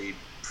actually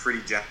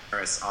pretty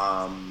generous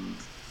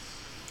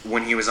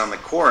when he was on the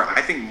court.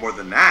 I think more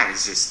than that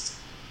is just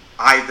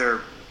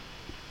either...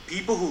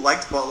 People who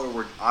liked Butler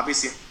were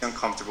obviously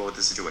uncomfortable with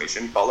the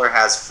situation. Butler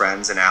has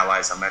friends and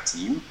allies on that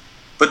team.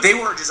 But they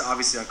were just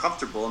obviously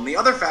uncomfortable. And the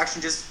other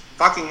faction just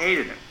fucking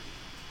hated him.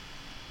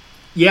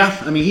 Yeah,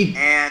 I mean,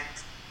 And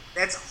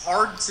that's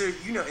hard to,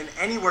 in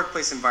any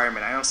workplace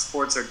environment. I know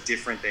sports are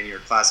different than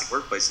your classic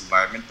workplace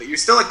environment. But you're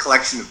still a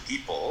collection of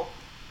people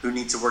who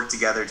need to work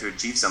together to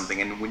achieve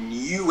something. And when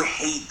you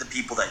hate the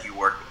people that you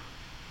work with,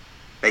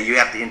 that you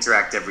have to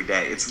interact every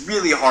day, it's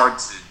really hard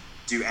to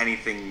do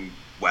anything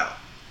well.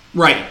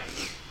 Right.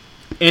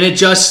 And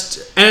at a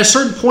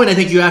certain point, I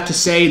think you have to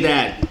say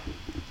that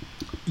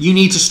you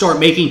need to start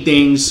making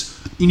things,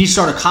 you need to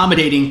start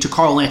accommodating to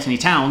Karl Anthony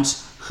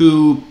Towns,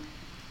 who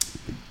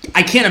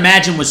I can't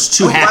imagine was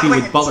too happy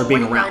with Butler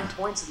being around. 29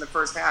 points in the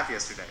first half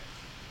yesterday.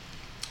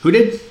 Who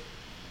did?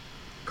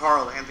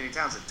 Karl Anthony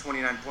Towns had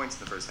 29 points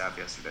in the first half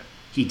yesterday.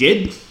 He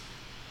did?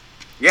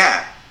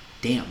 Yeah.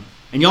 Damn.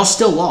 And y'all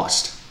still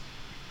lost.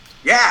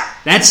 Yeah.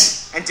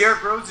 And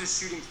Derrick Rose is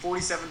shooting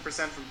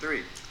 47% from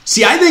 3.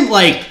 See, I think,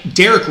 like,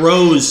 Derrick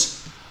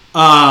Rose,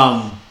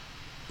 what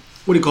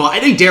do you call it? I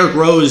think Derrick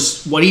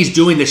Rose, what he's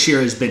doing this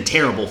year has been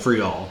terrible for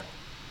y'all.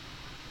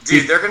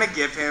 Dude, they're going to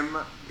give him,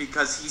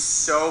 because he's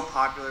so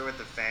popular with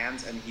the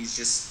fans, and he's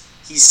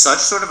such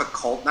sort of a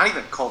cult, not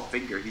even a cult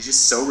figure, he's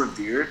just so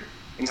revered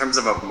in terms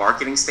of a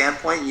marketing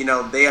standpoint.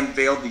 They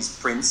unveiled these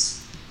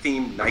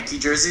Prince-themed Nike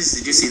jerseys.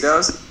 Did you see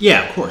those?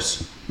 Yeah, of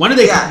course. When are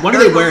they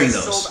wearing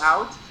those? Sold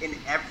out in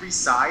every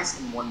size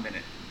in 1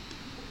 minute.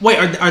 Wait,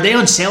 are they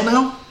on sale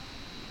now?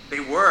 They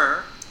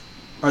were.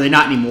 Are they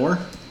not anymore?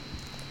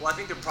 Well, I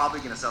think they're probably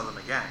going to sell them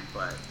again,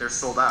 but they're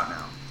sold out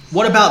now.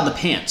 What about the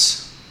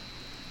pants?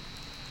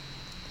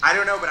 I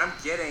don't know, but I'm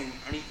getting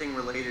anything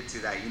related to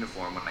that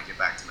uniform when I get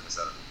back to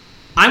Minnesota.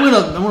 I'm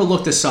gonna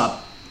look this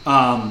up.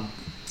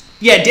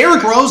 Yeah,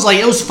 Derrick Rose, like,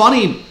 it was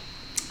funny.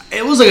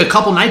 It was like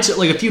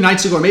a few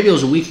nights ago, or maybe it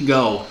was a week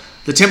ago.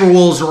 The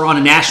Timberwolves were on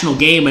a national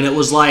game, and it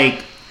was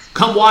like,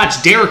 come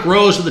watch Derrick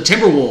Rose with the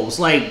Timberwolves.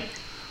 Like,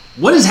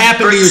 what has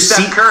happened to your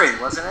season? Steph Curry,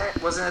 wasn't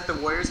it? Wasn't it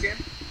the Warriors game?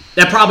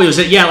 That probably was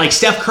it. Yeah, like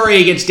Steph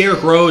Curry against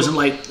Derrick Rose, and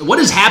like, what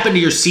has happened to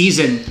your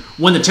season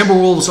when the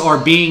Timberwolves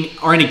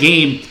are in a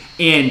game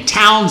and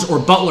Towns or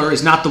Butler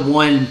is not the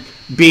one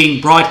being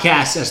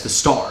broadcast as the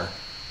star?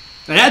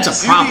 And that's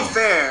a problem. To be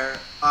fair,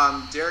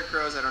 Derrick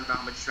Rose, I don't know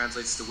how much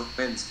translates to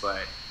wins,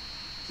 but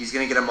he's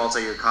going to get a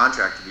multi-year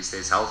contract if he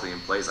stays healthy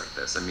and plays like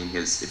this. I mean,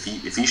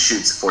 if he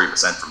shoots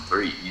 40% from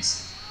 3,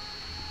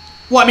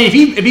 well, I mean,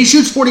 if he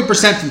shoots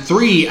 40% from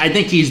 3, I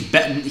think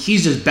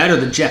he's just better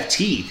than Jeff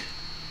Teague.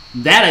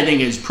 That, I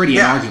think, is pretty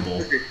inarguable.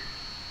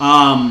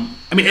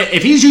 I mean,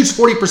 if he shoots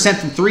 40%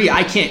 from three,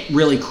 I can't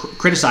really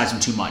criticize him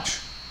too much.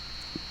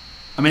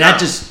 I mean, that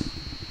just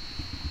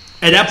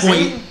at that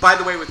point. Same, by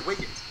the way, with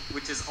Wiggins,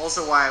 which is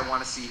also why I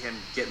want to see him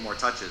get more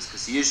touches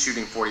because he is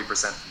shooting 40%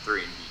 from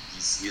three, and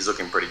he's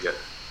looking pretty good.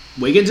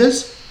 Wiggins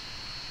is?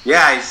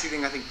 Yeah, he's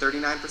shooting I think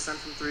 39%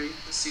 from three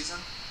this season.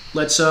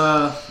 Let's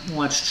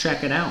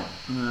check it out.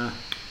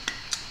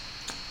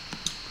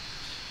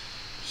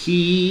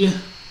 He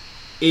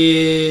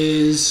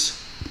is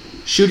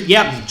shooting,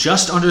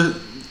 just under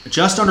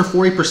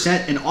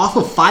 40% and off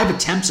of 5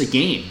 attempts a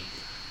game.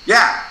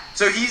 Yeah,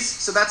 so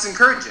that's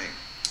encouraging.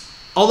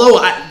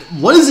 Although,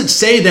 what does it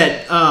say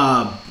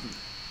that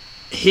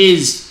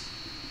his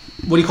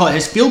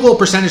field goal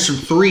percentage from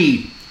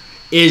three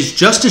is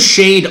just a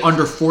shade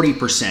under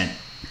 40%,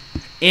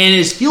 and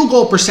his field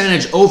goal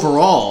percentage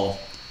overall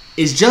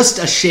is just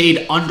a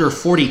shade under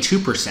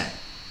 42%.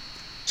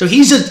 So he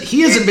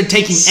hasn't been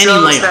taking any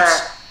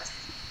layups.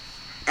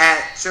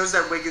 Shows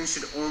that Wiggins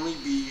should only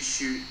be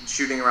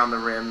shooting around the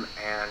rim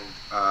and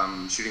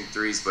shooting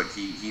threes, but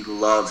he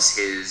loves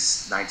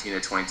his 19 to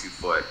 22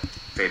 foot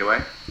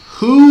fadeaway.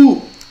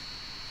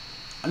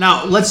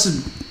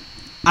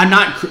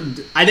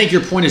 I think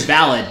your point is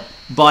valid,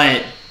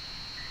 but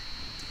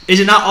is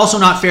it also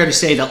not fair to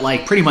say that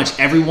like pretty much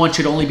everyone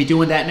should only be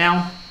doing that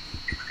now?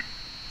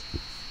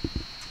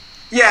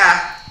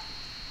 Yeah.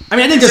 I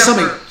mean, I think there's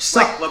something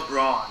like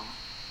LeBron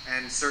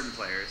and certain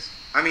players.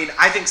 I mean,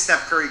 I think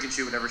Steph Curry can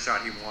shoot whatever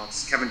shot he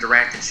wants. Kevin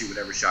Durant can shoot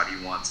whatever shot he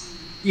wants.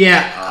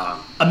 Yeah,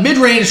 a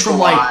mid-range from Kawhi,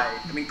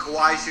 like. I mean,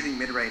 Kawhi shooting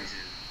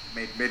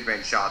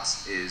mid-range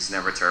shots is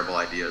never a terrible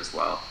idea as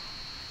well.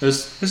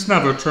 It's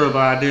never a terrible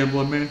idea,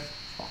 boy, man.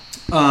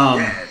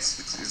 Yeah,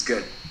 it's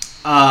good.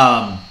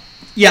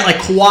 Yeah, like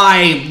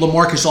Kawhi,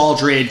 LaMarcus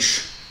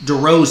Aldridge,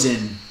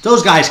 DeRozan,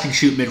 those guys can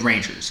shoot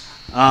mid-rangers.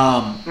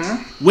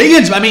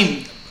 Wiggins, I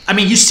mean,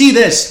 you see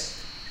this.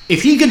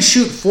 If he can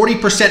shoot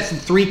 40% from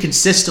three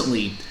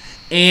consistently,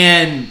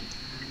 and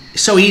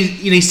so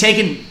he's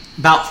taking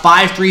about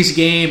 5 threes a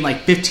game,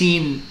 like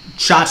 15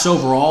 shots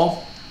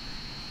overall.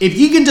 If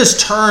you can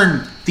just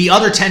turn the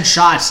other 10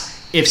 shots,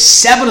 if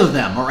 7 of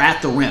them are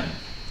at the rim,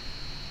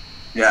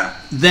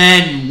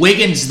 then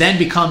Wiggins then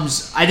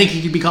becomes, I think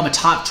he could become a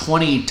top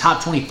 20,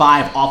 top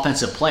 25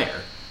 offensive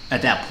player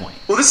at that point.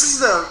 Well, this is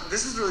the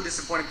really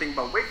disappointing thing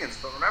about Wiggins.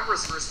 But remember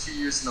his first 2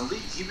 years in the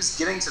league, he was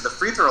getting to the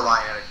free throw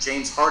line at a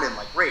James Harden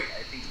like rate.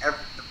 I think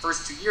the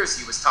first 2 years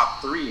he was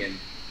top 3 in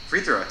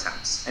free throw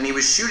attempts, and he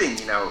was shooting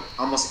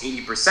almost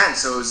 80%.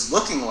 So it was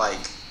looking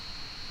like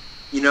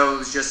it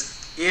was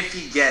just if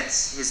he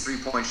gets his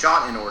 3-point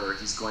shot in order,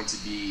 he's going to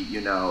be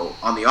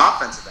on the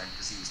offensive end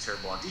because he was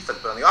terrible on defense.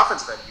 But on the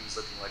offensive end, he was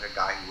looking like a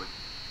guy who would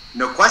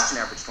no question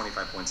average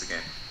 25 points a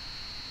game.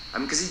 I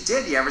mean, because he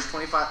did. He averaged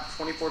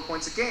 24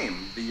 points a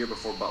game the year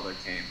before Butler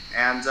came.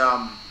 And, his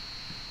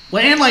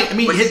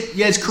career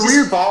he's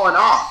just falling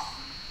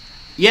off.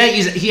 Yeah,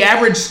 he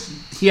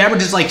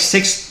averages like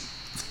 6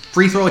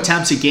 free throw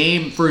attempts a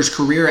game for his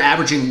career,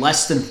 averaging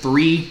less than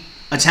 3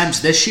 attempts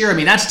this year. I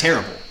mean, that's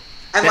terrible.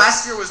 And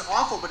last year was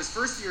awful, but his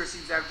first year he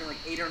was averaging like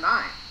 8 or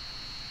 9.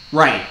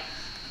 Right.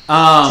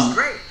 Which is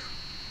great.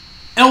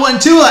 And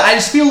two, I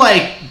just feel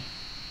like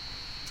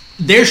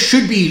there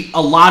should be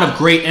a lot of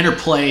great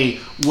interplay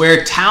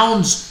where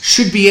Towns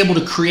should be able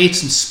to create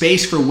some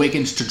space for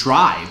Wiggins to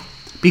drive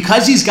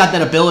because he's got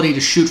that ability to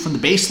shoot from the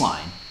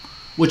baseline,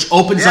 which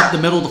opens up the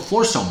middle of the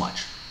floor so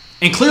much.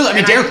 And clearly, I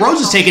mean, Derrick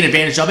Rose is taking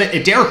advantage of it.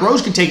 If Derrick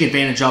Rose can take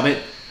advantage of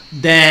it,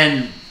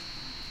 then,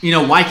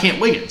 why can't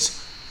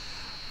Wiggins?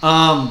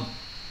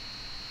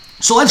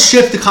 So let's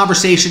shift the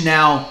conversation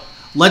now.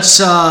 Let's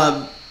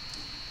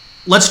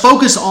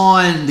focus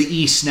on the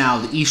East now,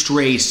 the East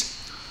race.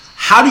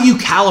 How do you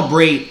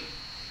calibrate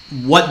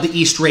what the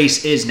East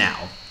race is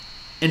now?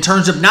 In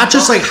terms of not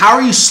just like how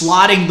are you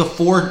slotting the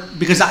 4,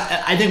 because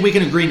I think we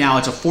can agree now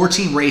it's a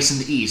 14 race in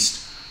the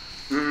East.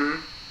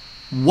 Mm-hmm.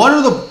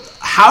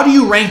 How do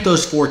you rank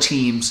those 4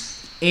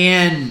 teams,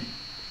 and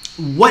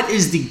what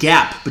is the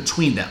gap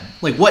between them?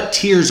 Like what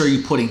tiers are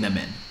you putting them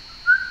in?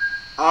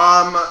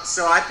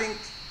 So I think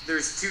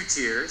there's 2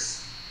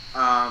 tiers.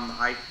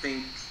 I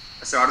think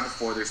so out of the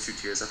 4 there's 2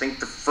 tiers. I think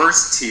the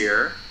first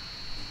tier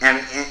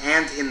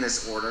and in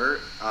this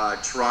order,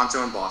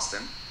 Toronto and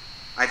Boston.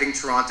 I think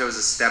Toronto is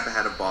a step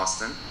ahead of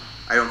Boston.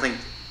 I don't think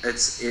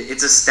it's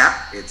a step.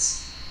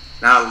 It's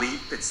not a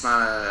leap. It's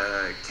not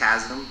a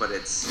chasm, but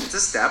it's a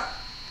step.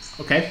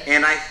 Okay.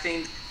 And I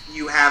think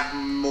you have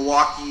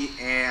Milwaukee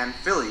and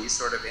Philly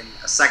sort of in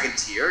a second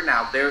tier.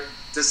 Now,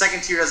 the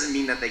second tier doesn't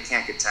mean that they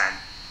can't get 10,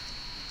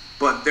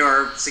 but there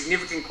are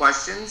significant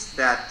questions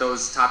that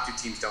those top 2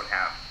 teams don't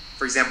have.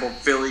 For example,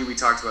 Philly, we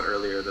talked about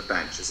earlier, the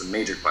bench is a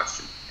major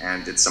question,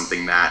 and it's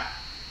something that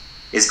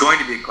is going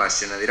to be a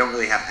question, and they don't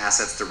really have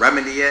assets to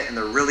remedy it, and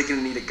they're really going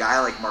to need a guy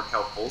like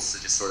Markelle Fultz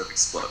to just sort of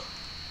explode.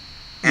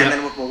 And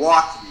then with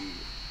Milwaukee,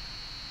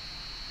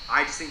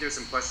 I just think there's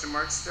some question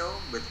marks still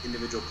with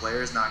individual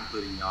players, not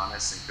including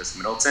Giannis and Chris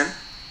Middleton.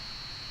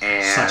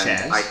 And Such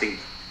as? I think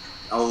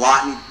a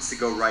lot needs to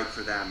go right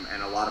for them,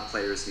 and a lot of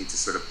players need to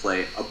sort of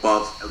play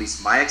above at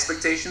least my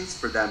expectations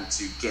for them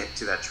to get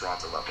to that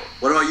Toronto level.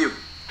 What about you?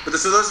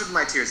 So those would be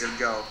my tiers. It would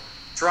go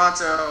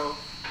Toronto.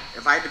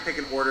 If I had to pick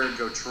an order, it'd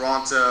go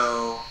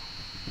Toronto,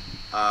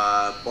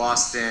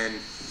 Boston,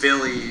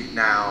 Philly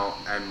now,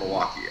 and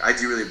Milwaukee. I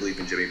do really believe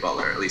in Jimmy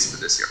Butler, at least for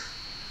this year.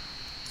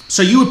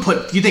 So you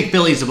think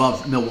Philly's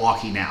above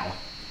Milwaukee now?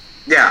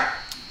 Yeah.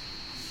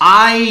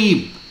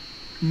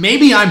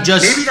 Maybe I'm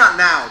just... Maybe not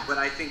now, but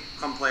I think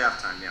come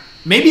playoff time, yeah.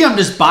 Maybe I'm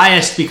just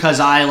biased because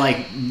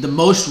the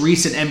most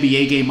recent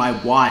NBA game I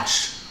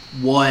watched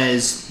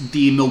was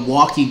the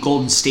Milwaukee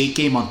Golden State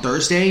game on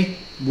Thursday,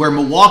 where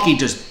Milwaukee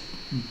just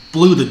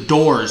blew the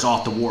doors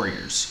off the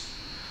Warriors.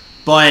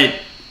 But,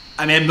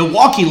 I mean,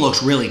 Milwaukee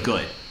looks really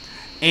good.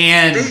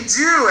 And they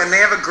do, and they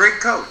have a great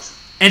coach.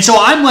 And so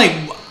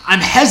I'm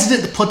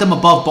hesitant to put them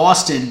above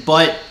Boston,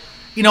 but,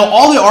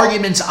 all the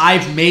arguments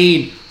I've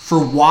made for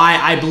why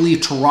I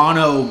believe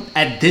Toronto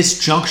at this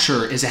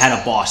juncture is ahead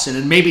of Boston,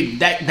 and maybe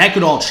that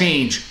could all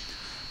change.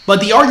 But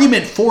the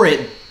argument for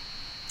it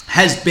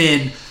has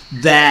been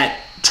that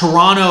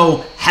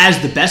Toronto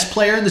has the best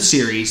player in the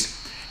series,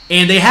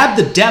 and they have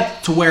the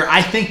depth to where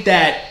I just think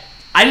that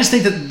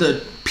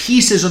the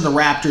pieces of the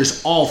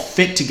Raptors all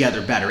fit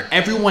together better.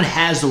 Everyone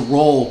has a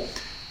role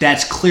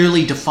that's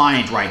clearly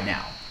defined right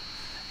now.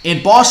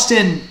 In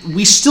Boston,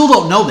 we still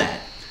don't know that.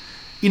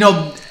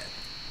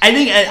 I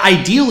think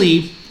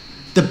ideally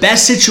the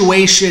best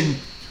situation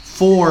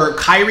for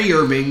Kyrie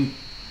Irving,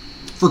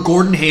 for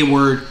Gordon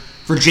Hayward,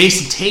 for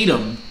Jason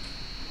Tatum,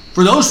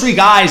 for those three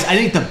guys, I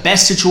think the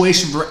best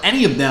situation for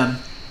any of them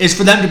is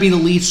for them to be the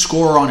lead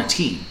scorer on a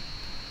team.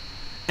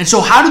 And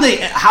so how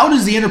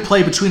does the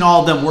interplay between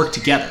all of them work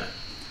together?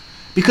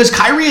 Because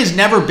Kyrie has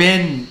never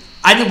been,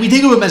 we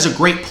think of him as a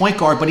great point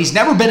guard, but he's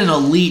never been an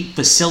elite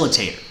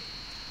facilitator.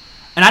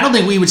 And I don't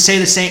think we would say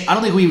the same. I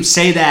don't think we would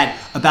say that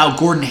about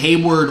Gordon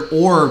Hayward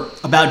or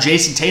about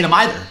Jason Tatum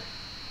either.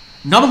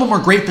 None of them are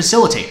great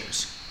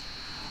facilitators.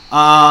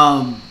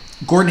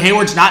 Gordon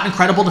Hayward's not an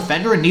incredible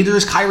defender, and neither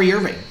is Kyrie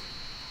Irving.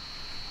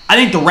 I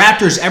think the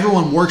Raptors,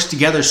 everyone works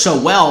together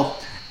so well,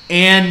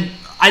 and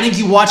I think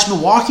you watch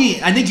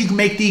Milwaukee, I think you can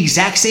make the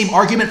exact same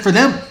argument for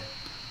them.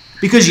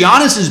 Because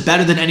Giannis is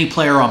better than any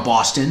player on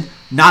Boston.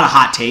 Not a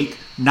hot take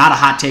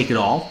at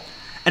all.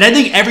 And I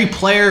think every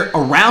player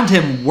around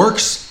him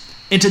works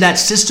into that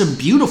system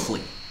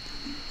beautifully.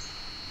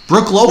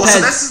 Brooke Lopez... Well,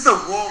 so this is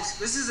the Wolves.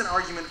 This is an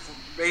argument for,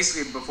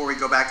 basically, before we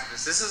go back to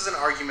this is an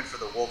argument for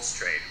the Wolves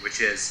trade, which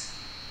is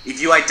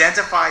if you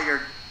identify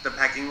the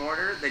pecking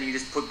order, then you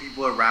just put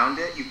people around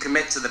it. You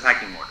commit to the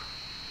pecking order.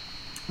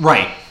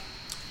 Right.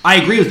 I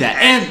agree with that.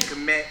 And you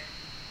commit...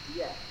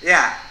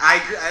 Yeah,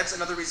 I agree. That's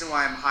another reason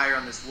why I'm higher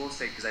on this Wolves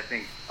take, because I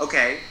think,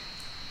 okay,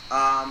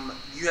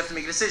 you have to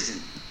make a decision.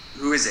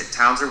 Who is it,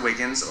 Towns or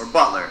Wiggins or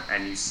Butler?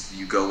 And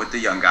you go with the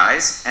young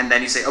guys, and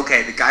then you say,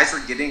 okay, the guys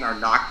we're getting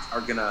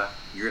you're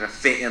gonna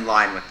fit in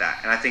line with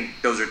that. And I think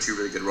those are two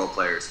really good role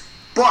players.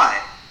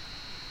 But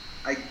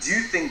I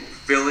do think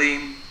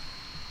Philly.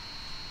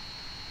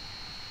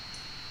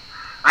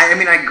 I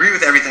agree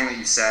with everything that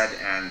you said,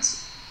 and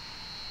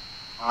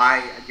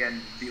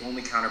the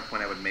only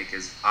counterpoint I would make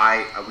is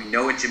we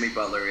know what Jimmy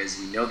Butler is.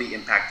 We know the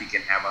impact he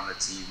can have on the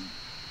team.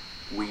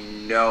 We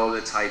know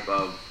the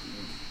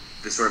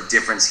sort of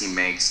difference he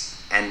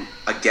makes. And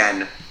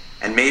again,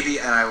 and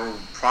I will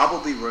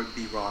probably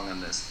be wrong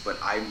on this, but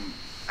I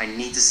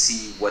need to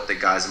see what the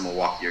guys in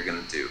Milwaukee are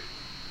going to do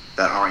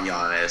that aren't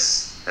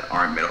Giannis, that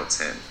aren't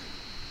Middleton.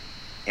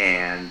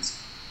 And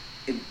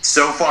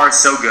so far,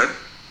 so good.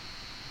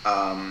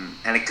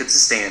 And it could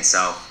sustain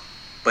itself.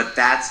 But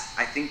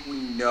I think we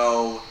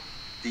know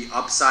the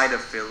upside of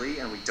Philly,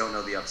 and we don't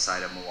know the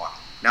upside of Milwaukee.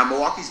 Now,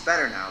 Milwaukee's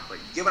better now, but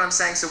you get what I'm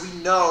saying? So we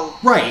know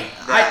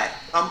that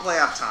come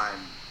playoff time,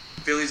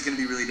 Philly's going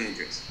to be really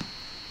dangerous.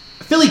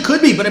 Philly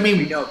could be, but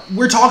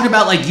we're talking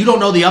about, you don't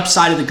know the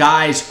upside of the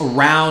guys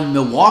around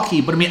Milwaukee.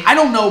 But, I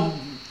don't know.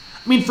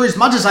 For as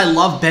much as I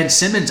love Ben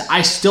Simmons,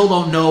 I still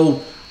don't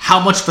know how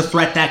much of a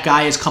threat that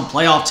guy is come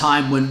playoff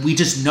time when we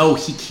just know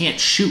he can't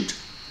shoot.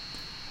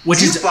 Do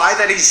you buy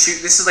that he's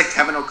shooting? This is like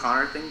Kevin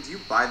O'Connor thing. Do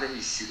you buy that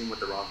he's shooting with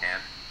the wrong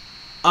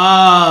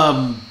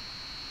hand?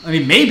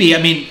 Maybe.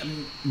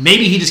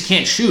 Maybe he just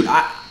can't shoot.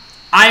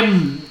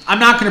 I'm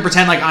not going to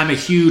pretend like I'm a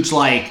huge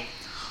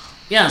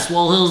yes.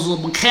 Well, his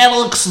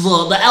mechanics,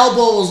 the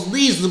elbows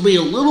needs to be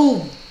a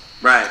little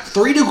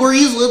 3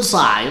 degrees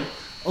inside.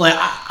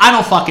 I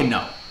don't fucking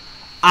know.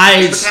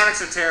 His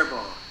mechanics are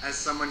terrible. As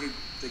someone who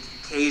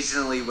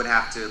occasionally would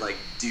have to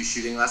do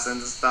shooting lessons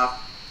and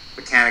stuff,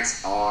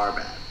 mechanics are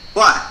bad.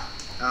 But,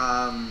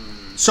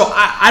 so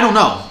I don't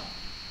know.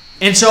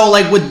 And so,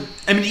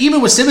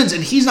 even with Simmons,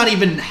 and he's not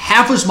even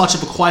half as much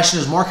of a question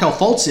as Markelle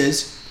Fultz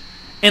is.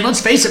 And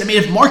let's face it,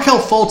 if Markelle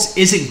Fultz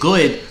isn't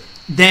good,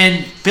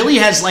 then Philly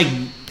has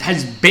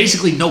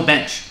basically no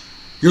bench.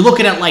 You're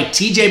looking at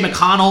T.J.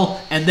 McConnell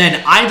and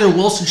then either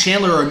Wilson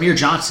Chandler or Amir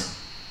Johnson.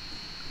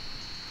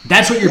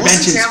 That's what your bench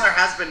is. Wilson Chandler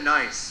has been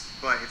nice,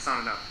 but it's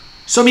not enough.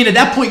 So I mean, at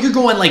that point, you're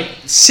going like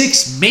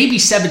 6, maybe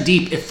 7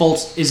 deep if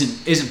Fultz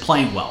isn't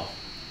playing well.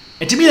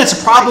 And to me, that's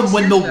a problem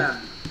when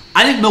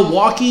I think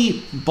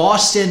Milwaukee,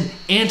 Boston,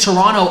 and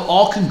Toronto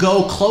all can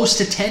go close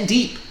to 10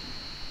 deep.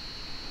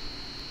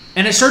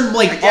 And it's certain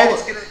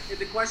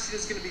the question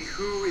is going to be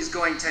who is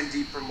going 10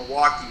 deep for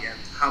Milwaukee and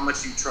how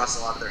much you trust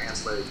a lot of their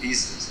ancillary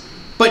pieces.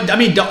 But I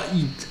mean, the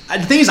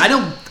thing is, I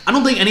don't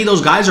think any of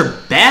those guys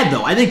are bad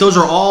though. I think those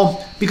are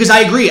all, because I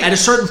agree. At a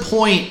certain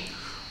point,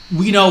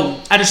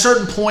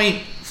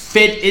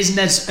 fit isn't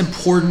as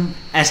important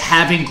as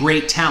having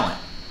great talent.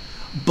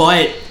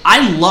 But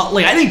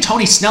I think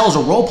Tony Snell as a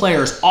role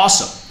player is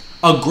awesome.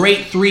 A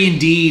great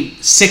 3-and-D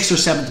 6th or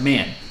 7th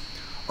man.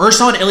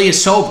 Ersan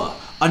Ilyasova,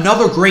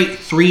 another great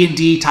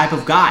 3-and-D type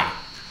of guy.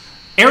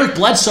 Eric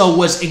Bledsoe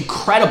was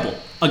incredible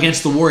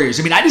against the Warriors.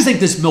 I mean, I just think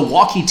this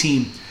Milwaukee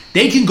team,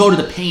 they can go to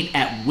the paint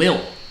at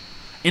will.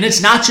 And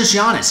it's not just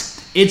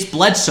Giannis. It's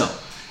Bledsoe.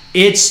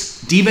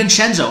 It's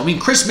DiVincenzo. I mean,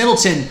 Chris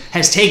Middleton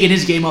has taken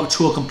his game up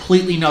to a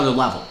completely another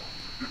level.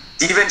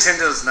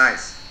 DiVincenzo's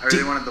nice. I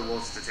really wanted the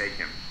Wolves to take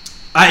him.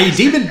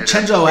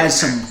 DiVincenzo has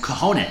some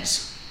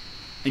cojones.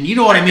 And you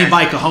know what I mean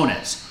by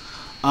cojones.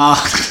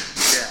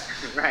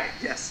 Yeah, right,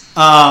 yes.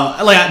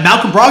 Like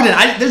Malcolm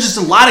Brogdon, there's just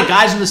a lot of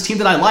guys on this team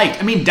that I like.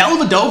 I mean,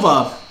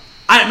 Dellavedova,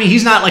 I mean,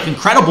 he's not like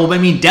incredible, but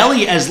I mean,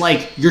 Delly as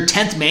like your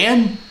 10th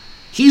man,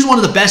 he's one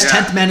of the best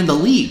 10th men in the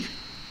league.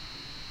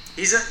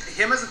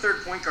 Him as a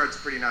third point guard is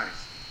pretty nice.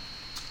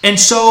 And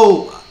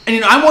so,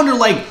 I wonder,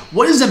 like,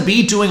 what is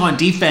Embiid doing on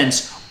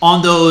defense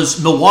on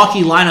those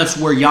Milwaukee lineups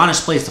where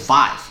Giannis plays the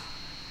 5?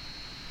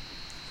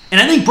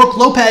 And I think Brook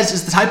Lopez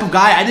is the type of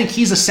guy, I think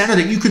he's a center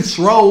that you can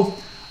throw,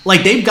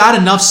 like, they've got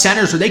enough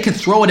centers where they can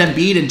throw at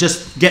Embiid and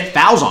just get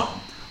fouls on him.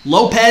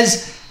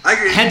 Lopez,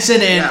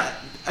 Henson, and,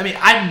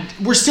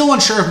 we're still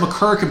unsure if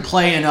McCurr can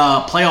play in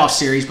a playoff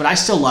series, but I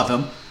still love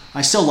him.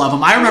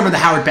 I remember the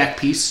Howard Beck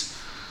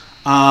piece.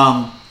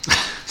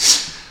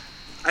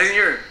 I didn't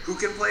hear it. Who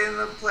can play in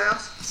the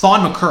playoffs?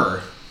 Thon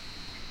McCurr.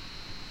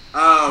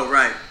 Oh,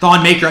 right.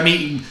 Thon Maker. I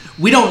mean,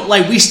 we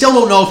still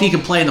don't know if he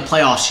can play in the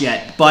playoffs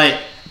yet. But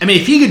I mean,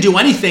 if he could do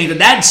anything, then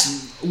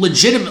that's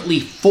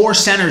legitimately 4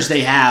 centers they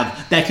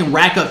have that can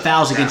rack up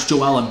fouls against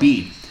Joel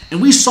Embiid.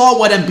 And we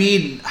saw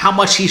how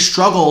much he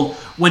struggled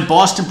when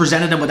Boston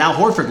presented him without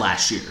Horford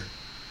last year.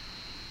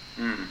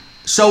 Mm.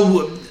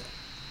 So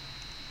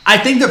I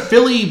think that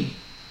Philly,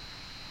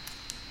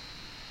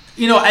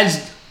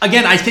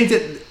 I think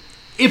that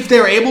if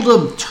they're able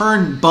to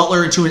turn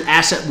Butler into an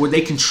asset where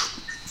they can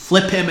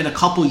flip him in a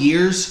couple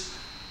years,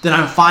 then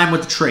I'm fine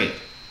with the trade.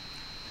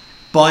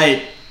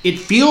 But it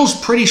feels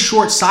pretty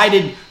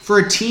short-sighted for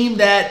a team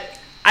that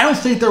I don't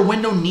think their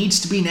window needs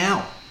to be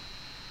now.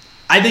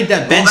 I think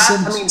that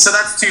Benson... so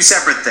that's 2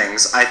 separate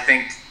things. I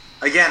think,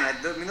 again,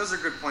 those are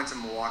good points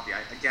in Milwaukee.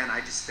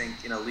 I just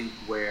think in a league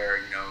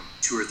where,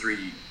 2 or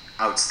 3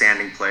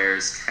 outstanding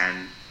players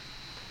can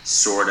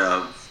sort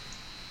of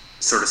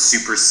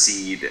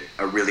supersede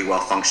a really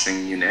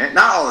well-functioning unit.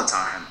 Not all the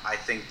time. I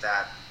think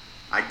that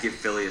I'd give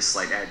Philly a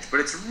slight edge, but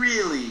it's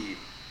really,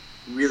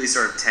 really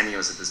sort of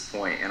tenuous at this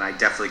point, and I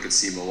definitely could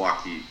see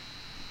Milwaukee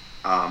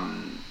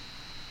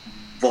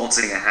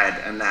vaulting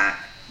ahead and that.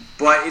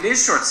 But it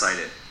is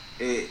short-sighted,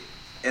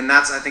 and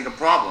that's, I think, a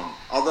problem.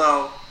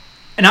 Although,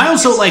 and I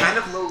also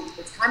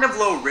it's kind of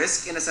low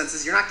risk in a sense,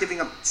 is you're not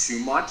giving up too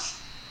much.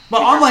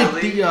 But on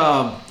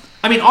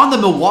on the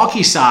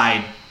Milwaukee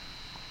side.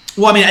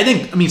 Well, I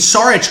think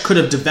Saric could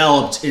have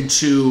developed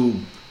into.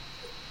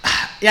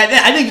 Yeah,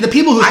 I think the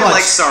people who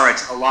like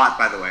Saric a lot.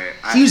 By the way,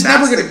 that's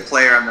the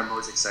player I'm the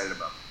most excited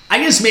about. I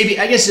guess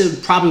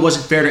it probably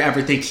wasn't fair to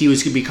ever think he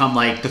was going to become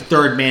like the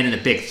 3rd man in the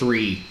big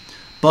 3.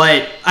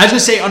 But I was going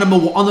to say on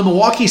the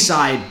Milwaukee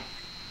side,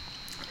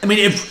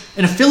 if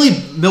in a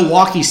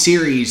Philly-Milwaukee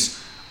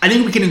series, I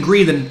think we can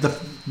agree that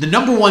the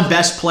number 1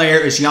 best player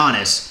is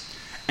Giannis,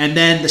 and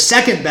then the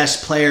second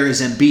best player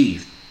is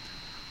Embiid.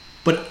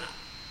 But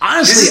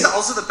honestly, this is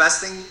also the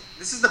best thing.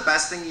 This is the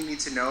best thing you need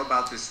to know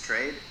about this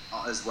trade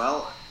as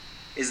well,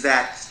 is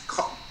that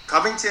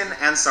Covington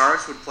and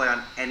Saric would play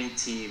on any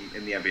team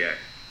in the NBA.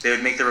 They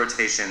would make the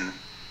rotation.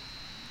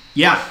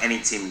 Yeah, on any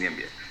team in the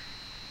NBA,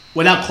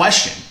 without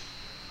question.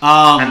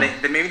 And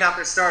they maybe not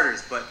their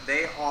starters, but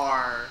they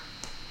are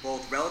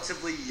both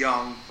relatively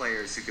young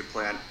players who could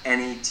play on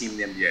any team in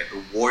the NBA.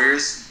 The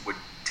Warriors would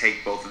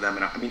take both of them,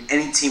 and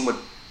any team would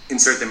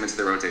insert them into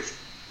the rotation.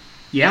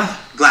 Yeah,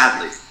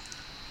 gladly.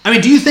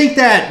 Do you think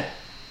that?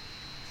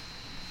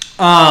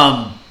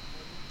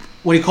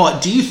 What do you call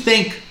it? Do you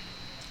think?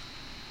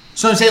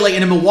 So I'm saying, like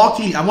in a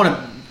Milwaukee, I want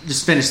to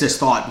just finish this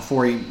thought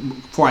before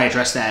I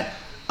address that.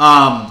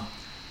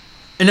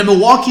 In a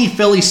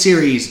Milwaukee-Philly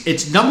series,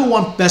 it's number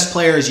 1 best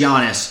player is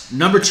Giannis,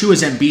 number 2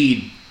 is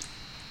Embiid.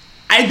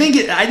 I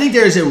think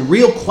there is a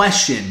real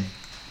question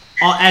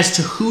as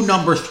to who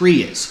number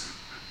 3 is.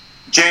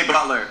 Jimmy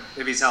Butler,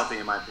 if he's healthy,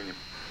 in my opinion.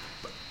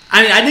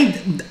 I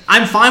think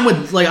I'm fine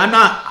with I'm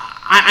not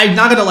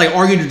gonna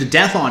argue to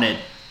death on it,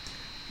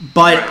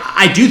 but right.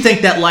 I do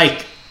think that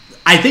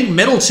I think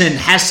Middleton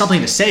has something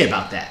to say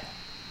about that.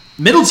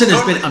 Middleton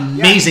has been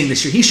amazing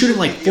this year. He's shooting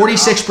like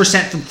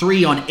 46% from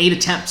 3 on 8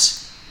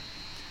 attempts.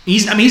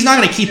 He's not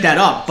going to keep that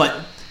up,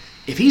 but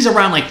if he's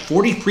around like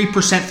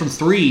 43% from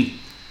 3,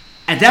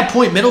 at that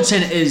point,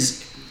 Middleton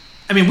is...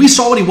 I mean, we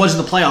saw what he was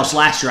in the playoffs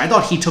last year. I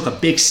thought he took a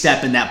big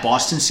step in that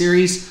Boston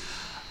series.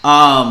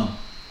 I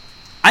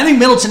think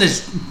Middleton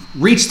has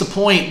reached the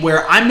point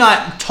where I'm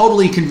not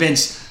totally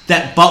convinced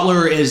that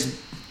Butler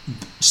is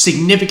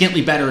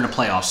significantly better in a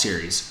playoff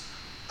series.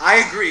 I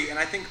agree, and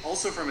I think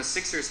also from a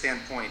Sixers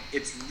standpoint,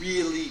 it's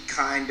really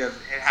it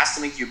has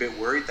to make you a bit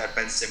worried that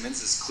Ben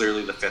Simmons is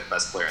clearly the 5th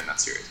best player in that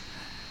series.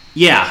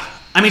 Yeah.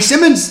 I mean,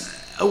 Simmons,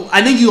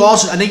 I think you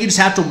just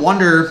have to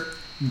wonder,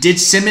 did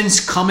Simmons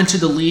come into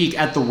the league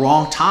at the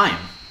wrong time?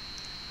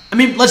 I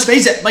mean, let's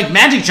face it, like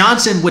Magic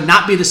Johnson would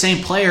not be the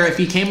same player if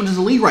he came into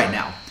the league right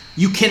now.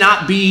 You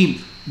cannot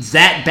be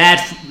that bad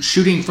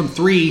shooting from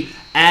 3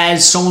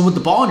 as someone with the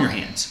ball in your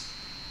hands.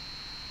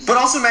 But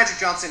also Magic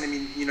Johnson, I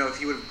mean, if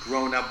he would have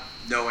grown up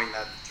knowing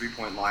that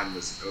 3-point line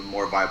was a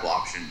more viable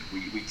option,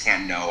 we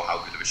can't know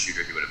how good of a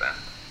shooter he would have been.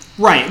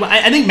 Right. Well,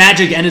 I think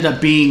Magic ended up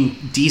being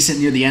decent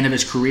near the end of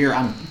his career.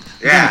 I mean,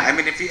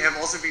 if he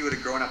would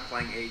have grown up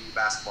playing AAU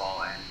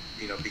basketball and,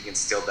 being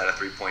instilled that a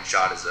 3-point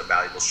shot is a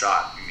valuable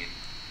shot, I mean,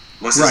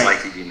 most of his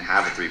life he didn't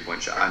have a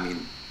 3-point shot. I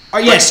mean...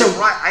 yeah, so...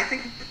 Right, I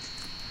think...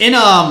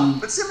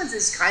 But Simmons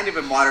is kind of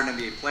a modern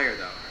NBA player,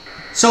 though.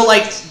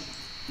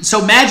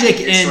 So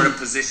Magic is sort of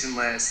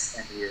positionless,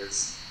 and he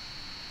is.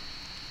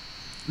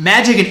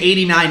 Magic in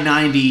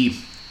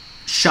 89-90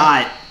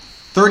 shot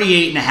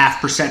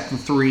 38.5% from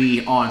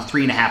 3 on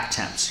 3.5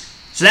 attempts.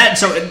 So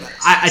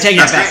I take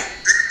that back.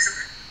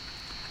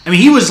 I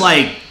mean, he was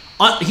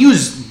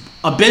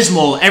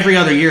abysmal every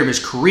other year of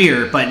his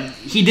career, but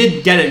he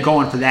did get it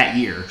going for that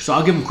year. So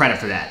I'll give him credit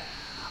for that.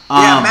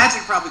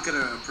 Magic probably could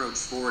have approached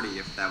 40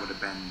 if that would have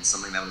been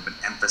something that would have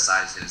been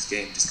emphasized in his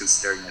game, just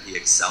considering that he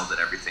excelled at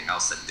everything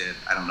else that he did.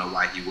 I don't know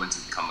why he wouldn't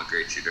have become a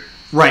great shooter.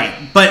 Right,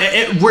 but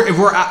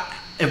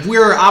if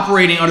we're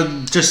operating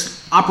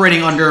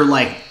under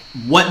like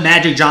what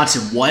Magic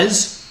Johnson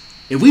was,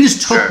 if we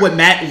just took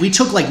we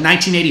took like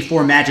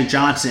 1984 Magic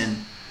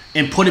Johnson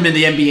and put him in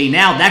the NBA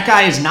now, that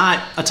guy is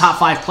not a top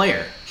 5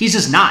 player. He's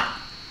just not.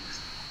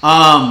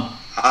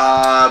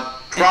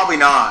 Probably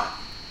not.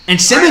 And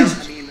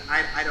Simmons.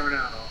 I don't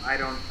know.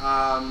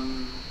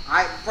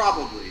 I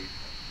probably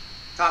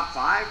top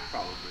 5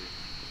 probably.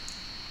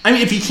 I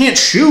mean, if you can't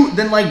shoot,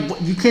 then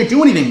you can't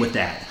do anything with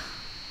that.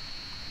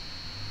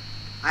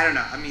 I don't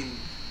know. I mean,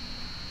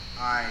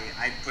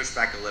 I push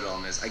back a little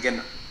on this.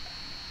 Again,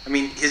 I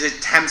mean, his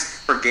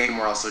attempts per game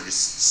were also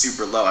just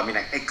super low. I mean,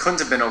 it couldn't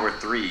have been over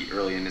 3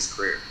 early in his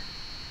career.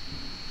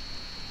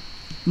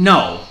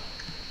 No.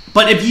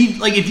 But if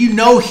you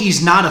know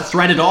he's not a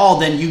threat at all,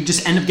 then you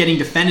just end up getting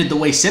defended the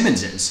way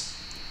Simmons is.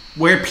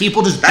 Where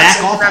people just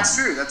back off.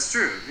 That's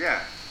true. Yeah.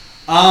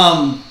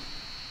 I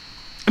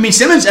mean,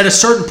 Simmons at a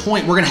certain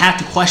point, we're going to have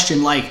to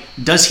question,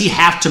 does he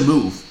have to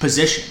move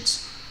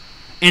positions?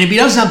 And if he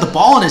doesn't have the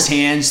ball in his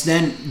hands,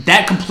 then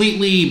that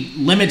completely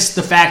limits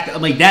the fact that,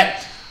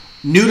 that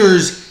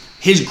neuters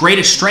his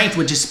greatest strength,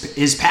 which is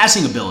his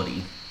passing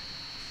ability.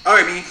 Oh,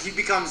 I mean, he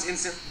becomes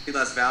instantly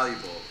less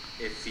valuable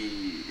if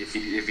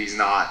he's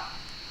not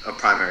a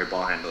primary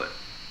ball handler.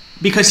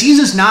 Because he's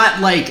just not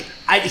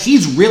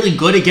he's really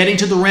good at getting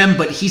to the rim,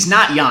 but he's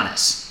not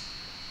Giannis.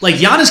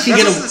 Giannis can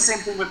That's the same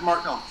thing with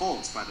Markelle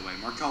Fultz, by the way.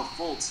 Markelle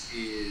Fultz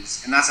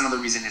is, and that's another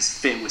reason his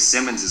fit with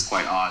Simmons is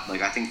quite odd.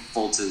 I think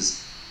Fultz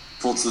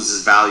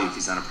loses value if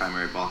he's not a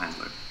primary ball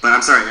handler. But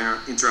I'm sorry, I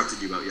interrupted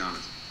you about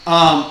Giannis.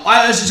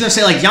 I was just gonna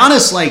say,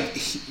 Giannis,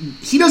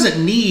 he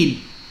doesn't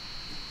need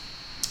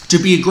to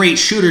be a great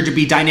shooter to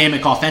be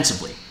dynamic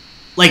offensively.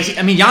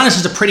 Giannis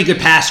is a pretty good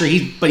passer,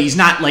 but he's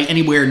not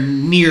anywhere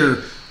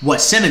near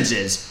what Simmons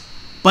is.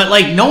 But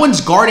no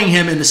one's guarding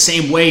him in the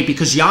same way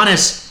because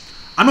Giannis,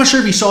 I'm not sure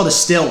if you saw the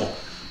still,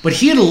 but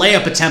he had a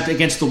layup attempt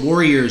against the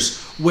Warriors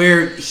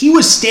where he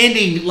was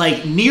standing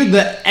near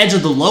the edge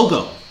of the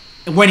logo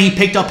when he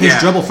picked up his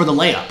dribble for the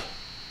layup.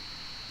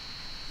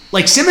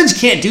 Simmons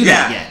can't do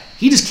that yet.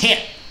 He just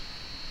can't.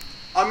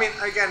 I mean,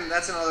 again,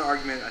 that's another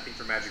argument I think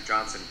for Magic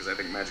Johnson because I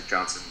think Magic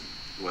Johnson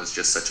was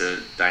just such a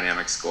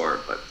dynamic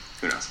scorer, but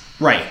who knows?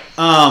 Right.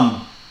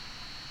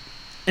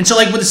 And so,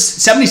 with the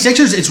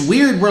 76ers, it's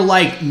weird where,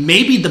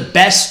 maybe the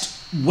best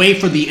way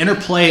for the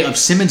interplay of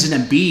Simmons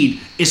and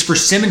Embiid is for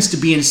Simmons to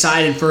be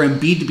inside and for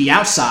Embiid to be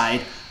outside,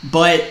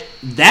 but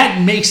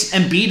that makes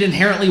Embiid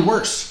inherently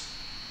worse.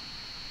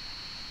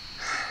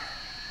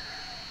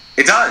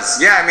 It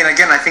does. Yeah, I mean,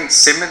 again, I think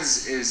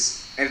Simmons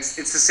is... It's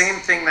the same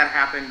thing that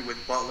happened with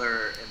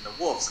Butler and the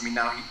Wolves. I mean,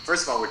 now,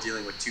 first of all, we're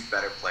dealing with 2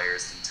 better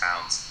players than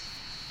Towns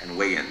and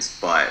Wiggins,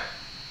 but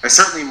they're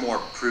certainly more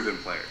proven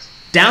players.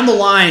 Down the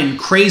line,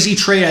 crazy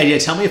trade idea.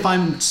 Tell me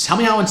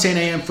how insane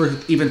I am for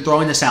even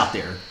throwing this out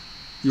there.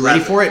 You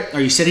ready for it?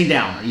 Are you sitting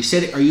down? Are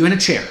you in a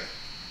chair?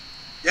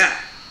 Yeah.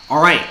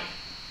 All right.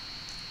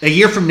 A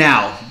year from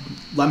now,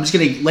 I'm just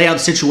going to lay out the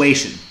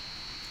situation.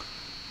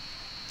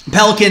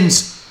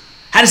 Pelicans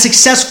had a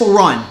successful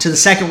run to the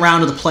second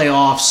round of the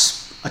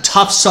playoffs. a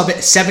tough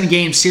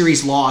 7-game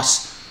series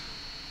loss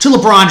to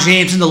LeBron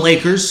James and the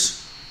Lakers.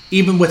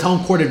 Even with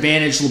home court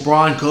advantage,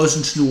 LeBron goes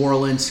into New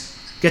Orleans,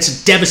 gets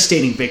a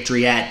devastating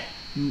victory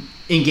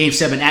in Game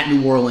 7 at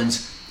New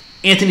Orleans.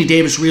 Anthony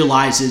Davis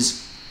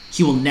realizes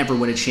he will never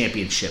win a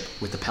championship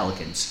with the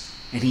Pelicans,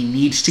 and he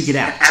needs to get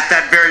out. At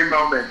that very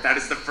moment, that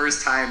is the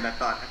first time that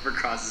thought ever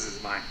crosses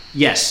his mind.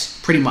 Yes,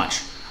 pretty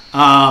much.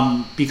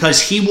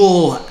 Because he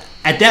will,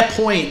 at that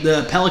point,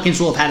 the Pelicans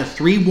will have had a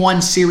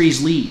 3-1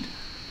 series lead.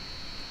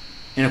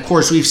 And of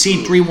course, we've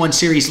seen 3-1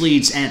 series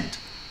leads end.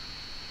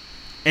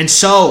 And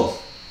so,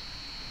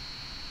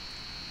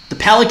 the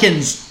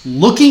Pelicans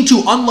looking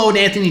to unload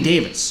Anthony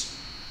Davis,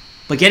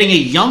 but they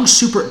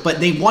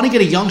want to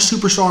get a young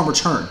superstar in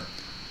return.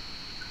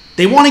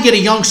 They want to get a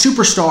young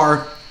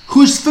superstar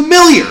who's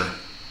familiar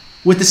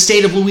with the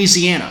state of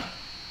Louisiana.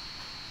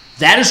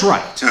 That is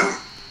right.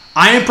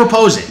 I am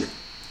proposing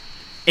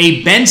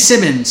a Ben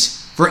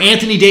Simmons for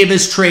Anthony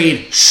Davis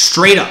trade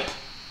straight up.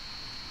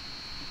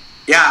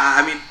 Yeah,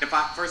 I mean,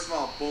 first of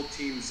all, both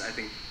teams, I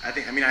think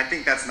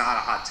that's not a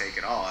hot take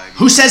at all.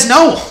 Who says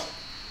no?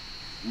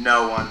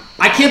 No one.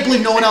 I can't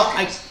believe no one else.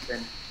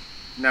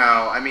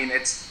 No, I mean,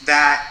 it's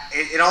that.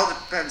 It all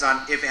depends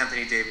on if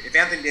Anthony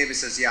Davis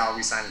says, yeah, I'll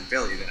resign in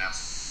Philly, then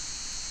absolutely.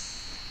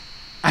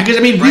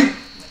 Right?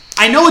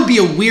 I know it'd be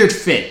a weird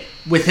fit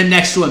with him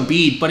next to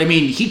Embiid, but I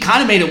mean, he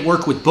kind of made it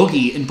work with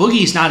Boogie, and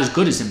Boogie's not as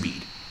good as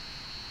Embiid.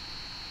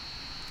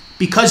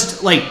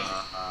 Because, like...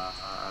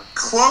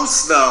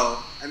 close, though.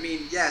 I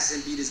mean, yes,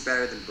 Embiid is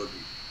better than Boogie.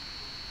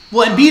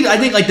 Well, Embiid, I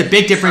think, like, the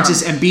big difference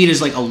is Embiid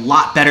is, like, a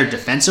lot better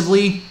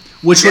defensively,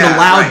 which would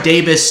allow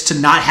Davis to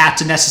not have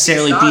to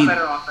necessarily be... He's not a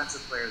better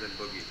offensive player than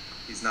Boogie.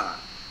 He's not.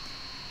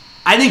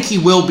 I think he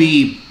will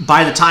be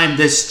by the time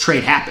this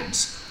trade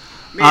happens.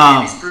 Maybe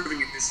he's proving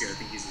it this year. I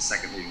think he's the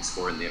second leading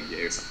scorer in the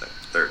NBA or something.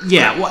 Third.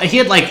 Yeah, well, he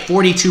had like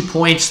 42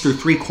 points through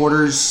 3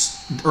 quarters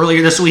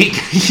earlier this week.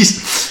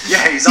 he's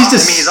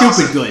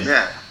stupid good.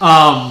 Yeah.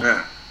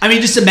 I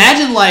mean, just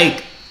imagine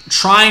like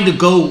trying to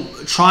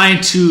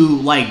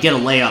like get a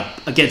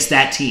layup against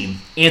that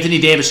team, Anthony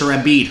Davis or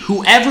Embiid,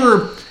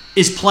 whoever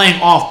is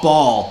playing off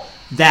ball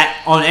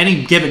that on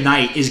any given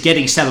night is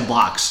getting 7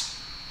 blocks.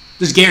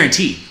 Just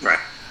guaranteed. Right.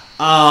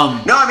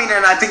 No, I mean,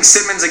 and I think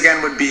Simmons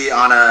again would be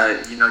on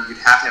you'd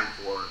have him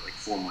for like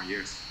 4 more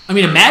years. I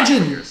mean,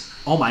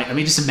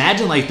 just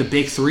imagine like the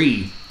big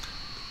three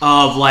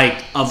of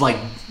like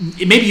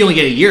maybe you only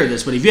get a year of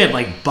this, but if you had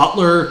like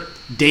Butler,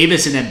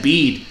 Davis, and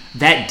Embiid,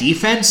 that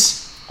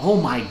defense,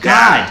 oh my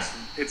god,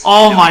 it's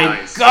oh my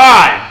nice.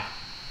 god.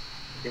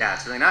 Yeah,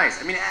 it's really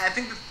nice. I mean, I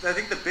think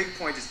the big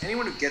point is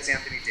anyone who gets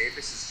Anthony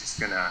Davis is just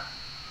gonna.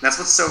 That's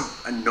what's so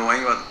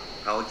annoying about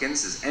the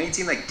Pelicans is any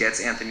team that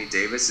gets Anthony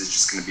Davis is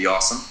just gonna be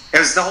awesome. It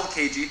was the whole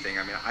KG thing.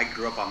 I mean, I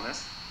grew up on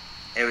this.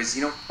 It was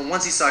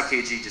once you saw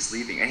KG just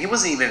leaving, and he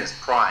wasn't even in his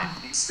prime.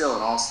 He's still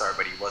an all-star,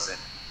 but he wasn't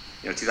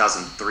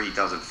 2003,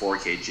 2004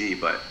 KG.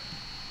 But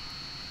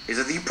is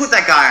that you put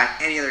that guy on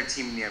any other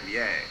team in the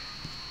NBA,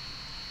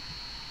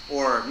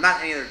 or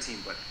not any other team,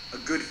 but a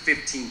good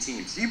 15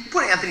 teams. You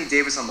put Anthony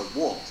Davis on the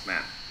Wolves,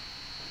 man.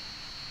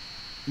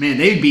 Man,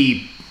 they'd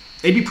be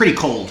pretty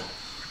cold.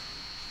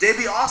 They'd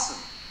be awesome.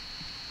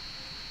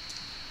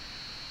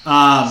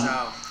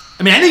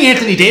 I mean, I think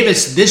Anthony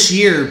Davis this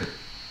year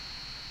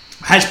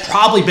has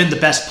probably been the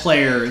best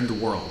player in the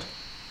world.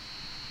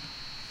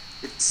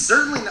 It's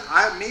certainly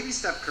maybe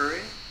Steph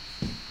Curry.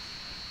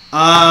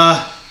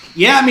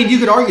 Yeah, I mean, you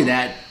could argue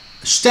that.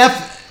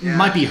 Steph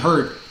might be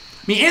hurt.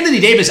 I mean, Anthony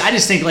Davis, I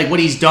just think like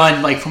what he's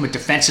done, like from a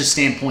defensive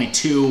standpoint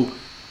too.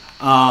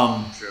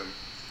 True.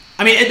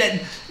 I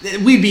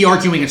mean, we'd be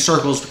arguing in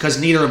circles because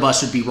neither of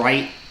us would be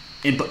right,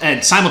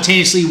 and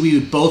simultaneously we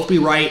would both be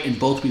right and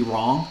both be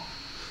wrong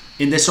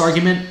in this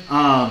argument.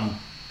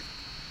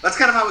 That's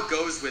kind of how it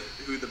goes with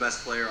who the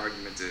best player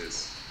argument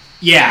is.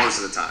 Yeah,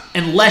 most of the time.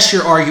 Unless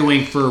you're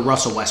arguing for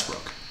Russell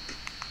Westbrook.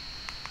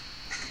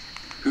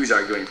 Who's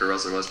arguing for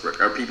Russell Westbrook?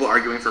 Are people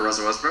arguing for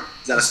Russell Westbrook?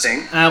 Is that a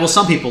thing? Well,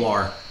 some people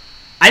are.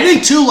 I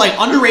think too, like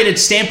underrated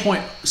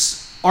standpoint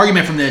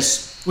argument from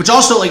this, which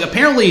also like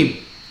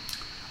apparently,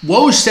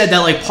 Woj said that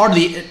like part of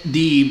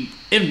the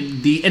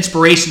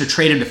inspiration to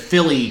trade him to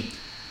Philly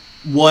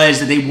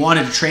was that they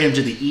wanted to trade him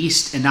to the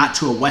East and not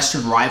to a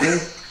Western rival.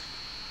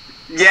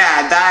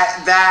 Yeah,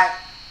 that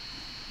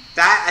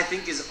I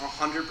think is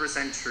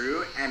 100%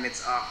 true, and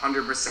it's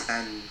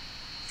 100%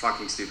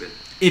 fucking stupid.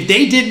 If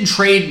they didn't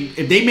trade,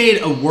 if they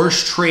made a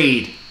worse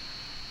trade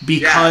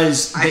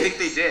because I think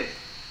they did.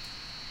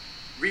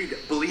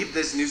 Believe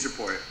this news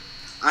report.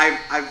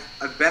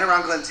 I've been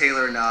around Glenn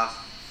Taylor enough.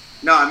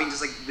 No, I mean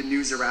just like the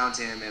news around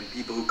him and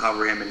people who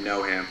cover him and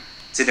know him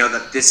to know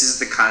that this is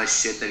the kind of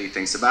shit that he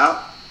thinks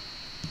about.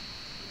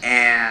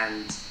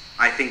 And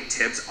I think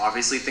Tibbs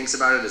obviously thinks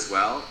about it as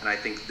well. And I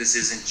think this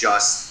isn't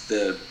just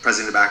the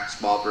president of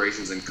basketball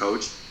operations and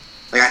coach.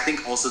 Like I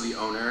think also the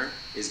owner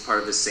is part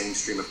of the same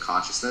stream of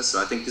consciousness.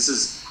 So I think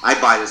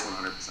I buy this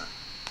 100%.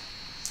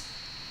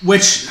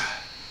 Which,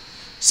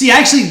 see,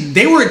 actually,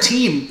 they were a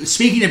team,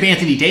 speaking of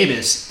Anthony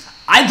Davis,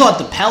 I thought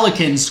the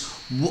Pelicans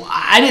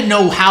I didn't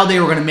know how they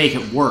were going to make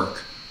it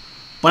work.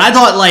 But I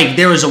thought like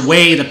there was a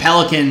way the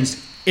Pelicans,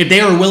 if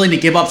they were willing to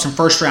give up some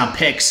first-round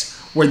picks,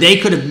 where they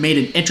could have made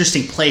an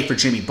interesting play for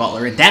Jimmy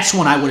Butler, and that's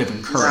one I would have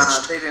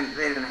encouraged. They didn't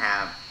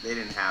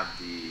have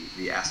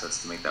the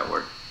assets to make that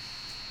work.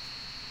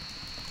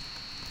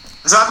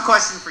 So I have a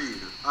question for you.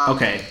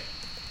 Okay.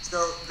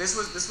 So this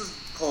was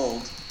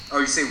polled. Oh,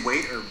 you say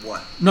wait or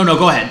what? No,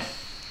 go ahead.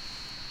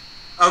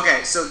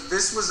 Okay, so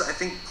this was, I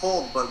think,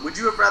 polled, but would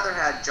you have rather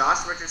had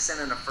Josh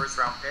Richardson in a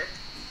first-round pick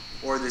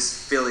or this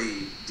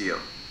Philly deal?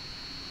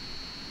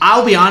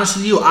 I'll be honest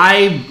with you.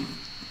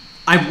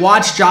 I've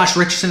watched Josh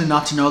Richardson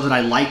enough to know that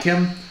I like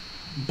him,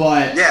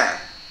 but yeah,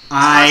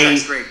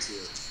 that's great too.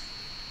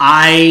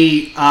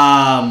 I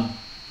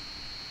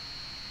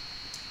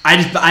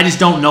just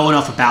don't know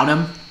enough about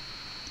him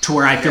to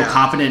where I feel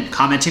confident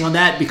commenting on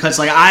that, because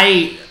like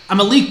I'm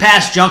a league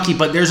pass junkie,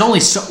 but there's only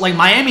so, like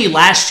Miami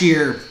last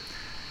year.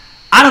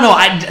 I don't know.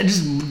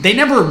 They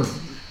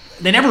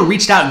never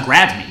reached out and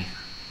grabbed me.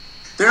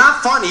 They're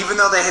not fun, even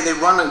though they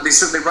run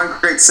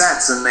great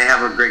sets and they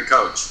have a great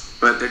coach.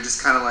 But they're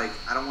just kind of like,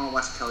 I don't want to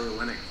watch Kelly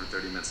Olynyk for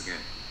 30 minutes a game.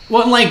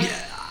 Well, like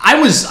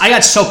I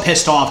got so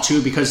pissed off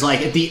too, because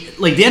like at the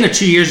end of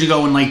 2 years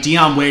ago when like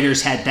Deion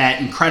Waiters had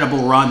that incredible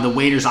run, the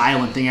Waiters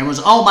Island thing,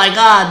 everyone's, oh my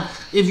God,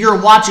 if you're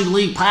watching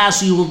League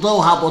Pass, you will know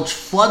how much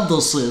fun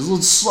this is.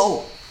 It's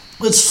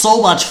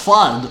so much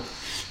fun.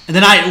 And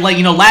then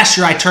last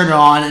year I turned it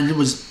on and it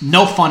was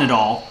no fun at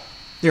all.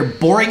 They're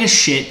boring as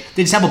shit.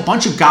 They just have a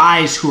bunch of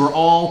guys who are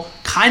all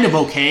kind of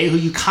okay, who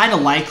you kind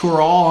of like, who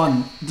are all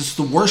on this is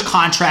the worst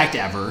contract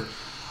ever.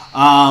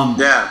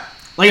 Yeah.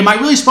 Like, am I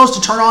really supposed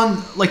to turn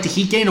on like the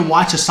Heat game to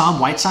watch Hassan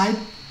Whiteside?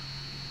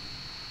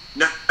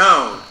 No.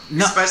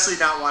 Especially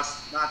not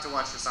to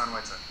watch Hassan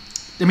Whiteside.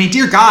 I mean,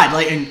 dear God,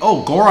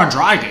 Goran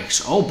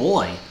Dragic. Oh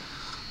boy.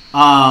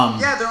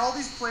 Yeah, there are all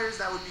these players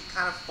that would be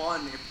kind of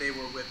fun if they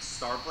were with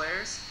star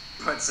players,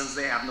 but since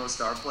they have no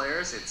star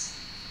players, it's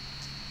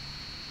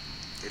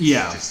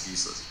just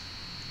useless.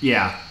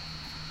 Yeah.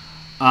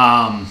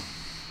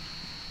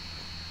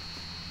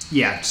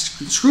 Yeah,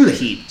 screw the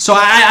Heat. So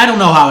I don't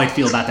know how I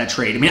feel about that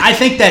trade. I mean, I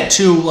think that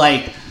too.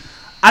 Like,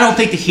 I don't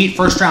think the Heat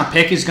first round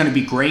pick is going to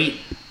be great.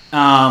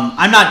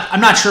 I'm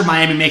not sure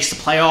Miami makes the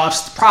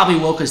playoffs. Probably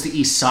will because the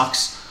East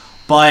sucks.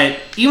 But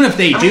even if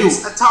they do,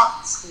 it's a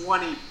top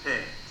 20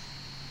 pick.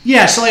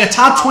 Yeah, so like a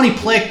top 20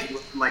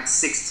 pick, like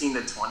 16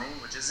 to 20,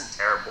 which isn't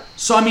terrible.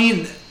 So I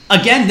mean,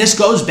 again, this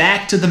goes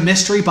back to the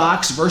mystery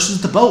box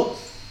versus the boat.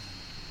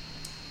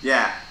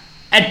 Yeah.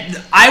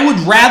 And I would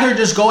rather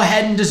just go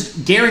ahead and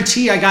just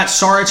guarantee I got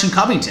Saric and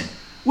Covington.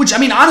 Which, I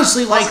mean,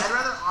 honestly, like... I'd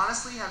rather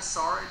honestly have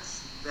Saric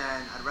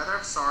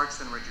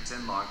than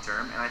Richardson long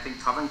term, and I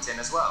think Covington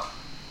as well.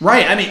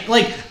 Right. I mean,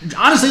 like,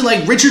 honestly,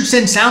 like,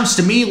 Richardson sounds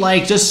to me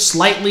like just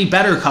slightly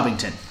better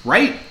Covington,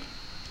 right?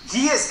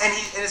 He is, and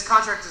his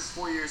contract is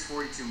 4 years,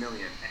 $42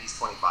 million, and he's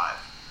 25.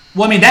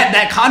 Well, I mean,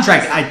 that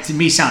contract to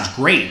me sounds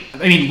great.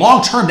 I mean,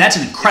 long term, that's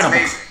an incredible...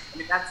 It's amazing. I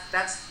mean,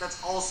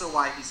 that's also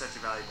why he's such a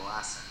valuable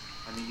asset.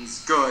 I mean,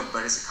 he's good,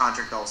 but his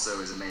contract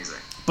also is amazing.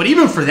 But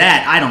even for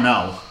that, I don't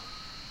know.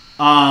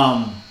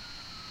 I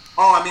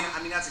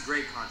mean that's a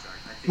great contract.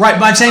 I think right,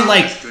 but I'm saying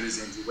like as good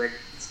as Andrew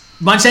Wiggins.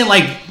 But I'm saying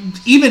like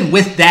even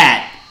with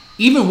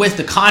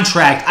the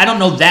contract, I don't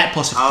know that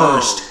plus a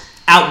first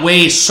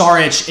outweighs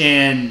Saric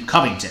and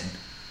Covington.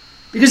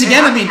 Because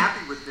again, I'm I mean,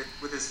 happy with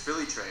this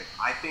Philly trade.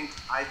 I think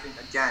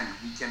again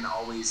we can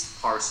always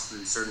parse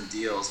through certain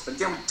deals, but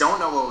again we don't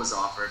know what was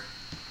offered.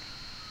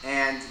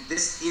 And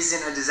this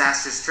isn't a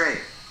disastrous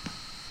trade.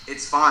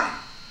 It's fine.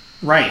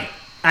 Right.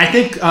 I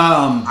think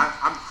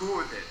I'm cool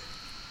with it.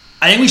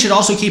 I think we should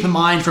also keep in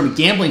mind from a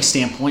gambling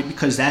standpoint,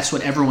 because that's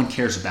what everyone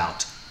cares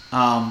about.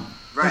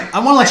 Right. I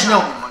want to let you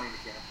know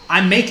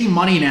I'm making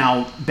money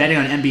now betting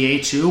on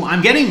NBA too.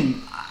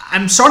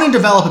 I'm starting to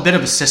develop a bit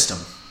of a system.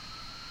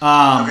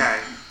 Okay.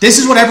 This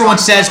is what everyone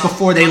says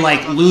before they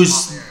like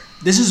lose.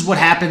 This is what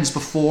happens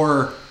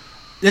before.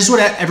 This is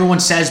what everyone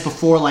says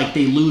before like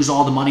they lose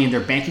all the money in their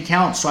bank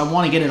account. So I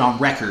want to get it on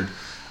record.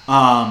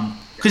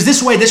 Because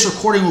this way, this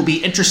recording will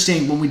be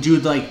interesting when we do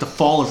like the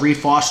Fall of Reed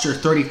Foster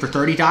 30 for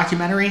 30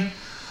 documentary.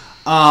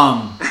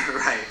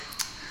 Right.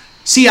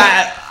 See,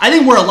 I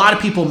think where a lot of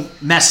people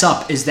mess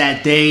up is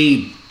that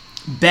they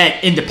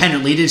bet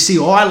independently to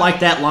see, I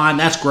like that line,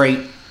 that's great.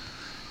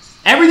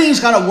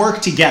 Everything's got to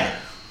work together.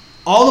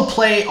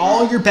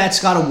 All your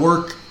bets got to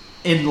work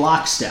in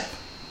lockstep.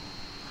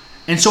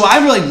 And so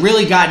I've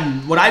really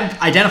gotten what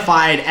I've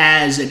identified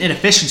as an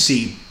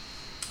inefficiency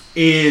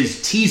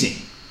is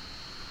teasing.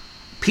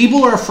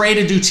 People are afraid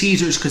to do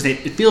teasers because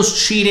it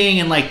feels cheating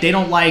and like they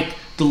don't like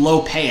the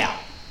low payout.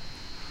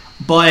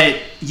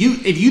 But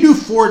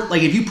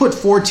if you put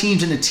 4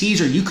 teams in a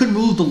teaser, you could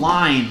move the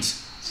lines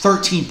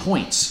 13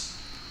 points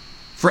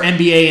for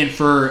NBA and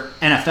for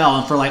NFL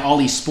and for like all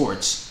these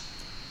sports.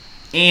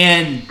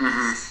 And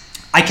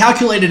I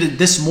calculated it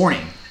this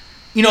morning.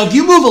 If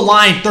you move a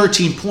line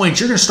 13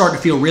 points, you're going to start to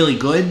feel really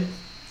good.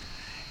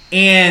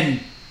 And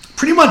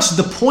pretty much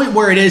the point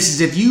where it is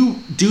if you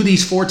do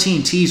these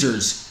 14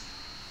 teasers,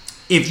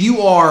 if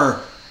you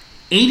are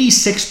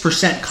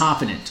 86%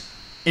 confident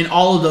in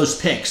all of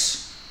those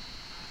picks,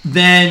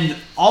 then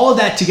all of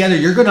that together,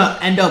 you're going to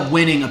end up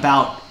winning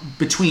about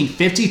between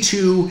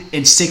 52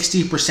 and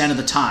 60% of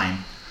the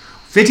time.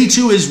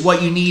 52 is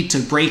what you need to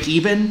break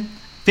even.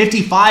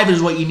 55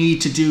 is what you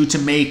need to do to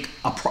make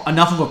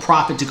enough of a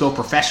profit to go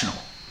professional.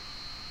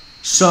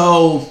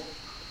 So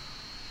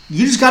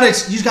you just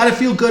gotta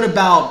feel good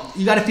about.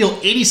 You gotta feel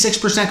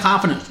 86%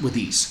 confident with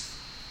these.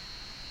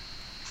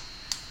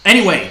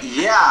 Anyway.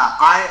 Yeah,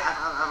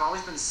 I've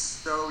always been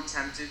so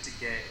tempted to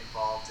get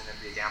involved in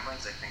NBA gambling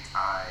because I think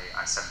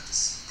I start to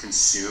just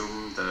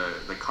consume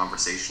the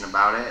conversation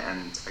about it,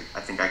 and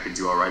I think I could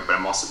do all right. But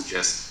I'm also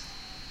just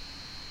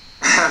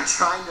I'm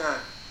trying to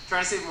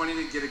save money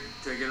to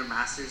get a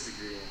master's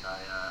degree, and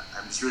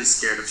I'm just really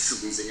scared of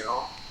just losing it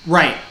all.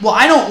 Right. Well,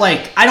 I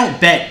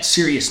don't bet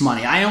serious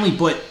money. I only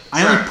put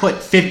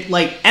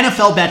like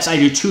NFL bets. I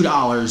do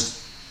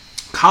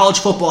 $2. College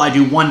football I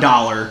do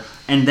 $1,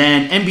 and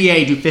then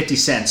NBA I do 50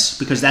 cents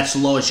because that's the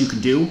lowest you can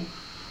do.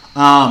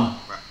 Right.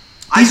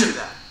 I do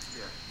that.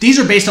 Yeah. These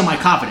are based on my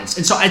confidence,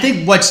 and so I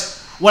think what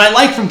I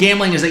like from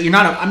gambling is that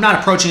I'm not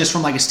approaching this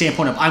from like a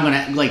standpoint of I'm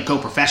gonna like go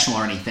professional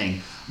or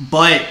anything,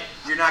 but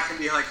you're not gonna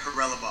be like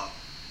Harrella Bob.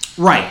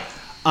 Right.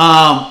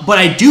 But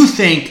I do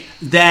think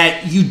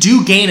that you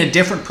do gain a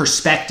different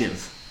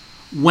perspective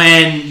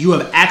when you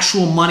have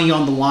actual money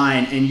on the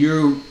line and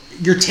your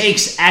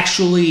takes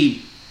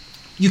actually,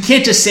 you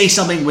can't just say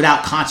something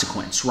without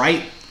consequence,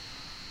 right?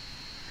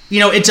 You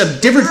know, it's a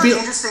different feel.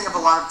 Interesting if a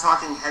lot of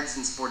talking heads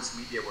in sports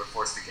media were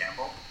forced to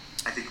gamble.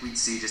 I think we'd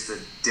see just a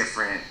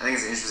different, I think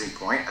it's an interesting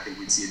point. I think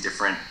we'd see a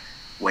different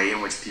way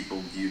in which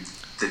people view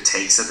the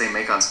takes that they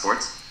make on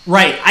sports.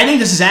 Right. I think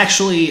this is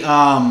actually,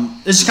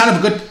 this is kind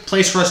of a good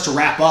place for us to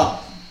wrap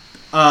up.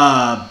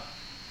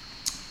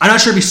 I'm not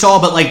sure if you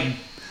saw, but like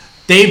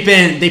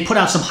they put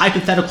out some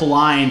hypothetical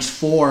lines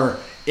for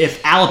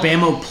if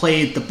Alabama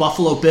played the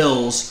Buffalo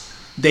Bills,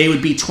 they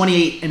would be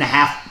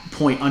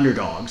 28.5-point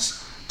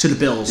underdogs to the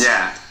Bills.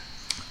 Yeah.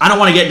 I don't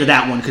want to get into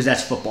that one because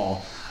that's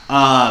football.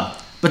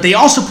 But they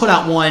also put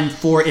out one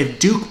for if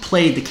Duke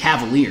played the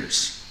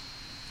Cavaliers.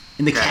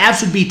 And the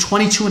Cavs would be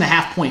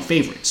 22.5-point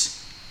favorites.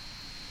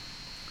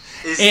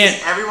 Is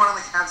everyone on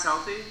the Cavs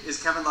healthy?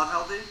 Is Kevin Love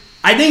healthy?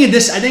 I think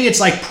it's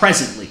like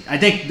presently. I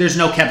think there's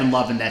no Kevin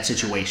Love in that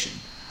situation.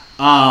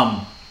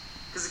 Because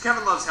if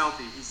Kevin Love's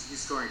healthy, he's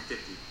scoring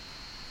 50.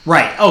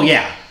 Right. Oh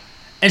yeah.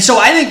 And so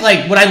I think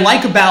like what I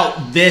like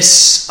about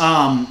this,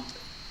 and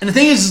the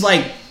thing is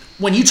like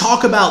when you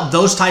talk about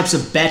those types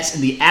of bets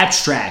in the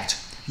abstract,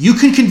 you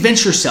can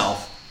convince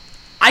yourself.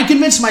 I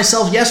convinced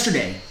myself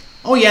yesterday.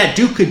 Oh yeah,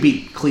 Duke could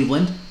beat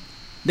Cleveland.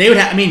 They would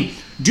have. I mean,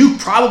 Duke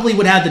probably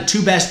would have the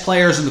two best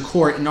players in the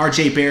court in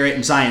R.J. Barrett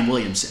and Zion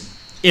Williamson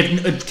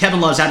if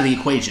Kevin Love's out of the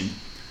equation.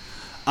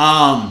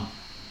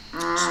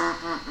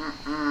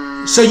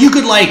 So you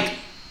could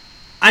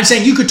I'm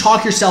saying you could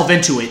talk yourself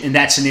into it in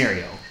that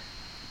scenario.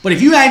 But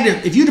if you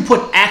had to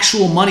put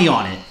actual money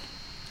on it,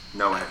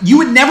 no way. You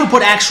would never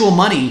put actual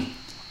money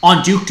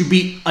on Duke to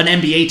beat an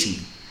NBA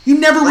team. You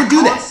never would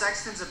do Colin that.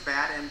 Sexton's a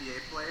bad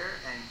NBA player,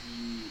 and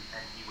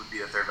he would be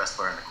the third best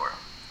player in the court.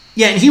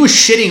 Yeah, and he was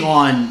shitting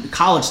on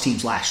college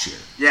teams last year.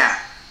 Yeah.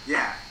 He's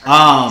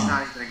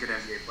not even a good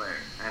NBA player.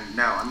 And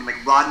no, I mean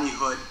like Rodney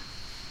Hood.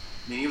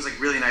 I mean he was like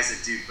really nice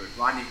at Duke, but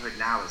Rodney Hood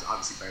now is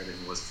obviously better than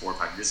he was 4 or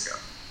 5 years ago.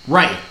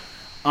 Right.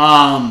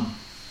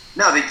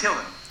 No, they killed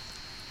him.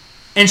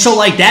 And so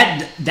like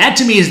that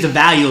to me is the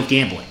value of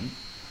gambling.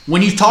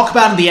 When you talk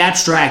about it in the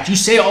abstract, you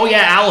say, "Oh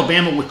yeah,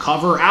 Alabama would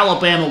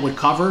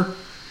cover."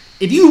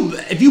 If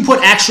you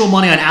put actual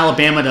money on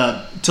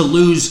Alabama to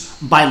lose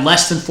by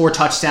less than 4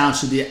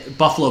 touchdowns to the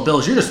Buffalo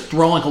Bills, you're just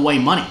throwing away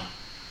money.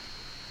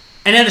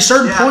 And at a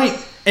certain point,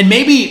 and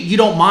maybe you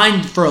don't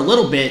mind for a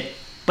little bit,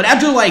 but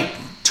after like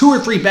 2 or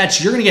 3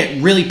 bets, you're going to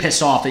get really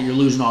pissed off that you're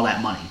losing all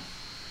that money.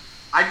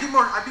 I'd be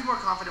more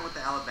confident with the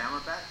Alabama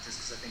bet just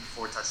because I think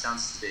 4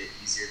 touchdowns is a bit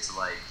easier to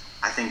like.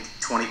 I think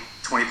 20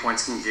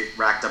 points can get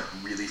racked up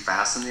really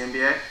fast in the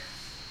NBA,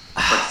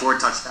 but 4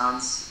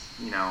 touchdowns,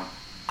 you know.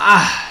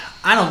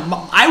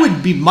 I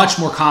would be much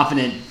more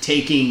confident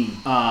taking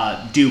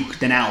Duke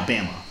than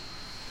Alabama,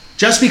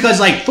 just because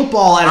like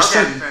football at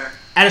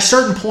a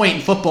certain point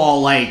in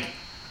football, like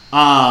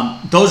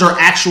those are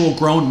actual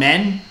grown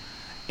men,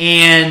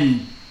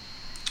 and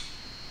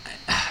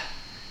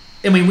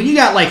I mean when you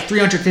got like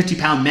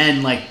 350-pound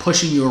men like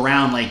pushing you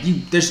around, like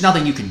there's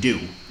nothing you can do.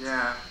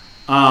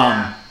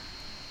 Yeah.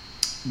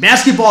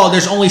 Basketball,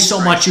 there's only so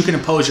much you can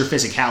impose your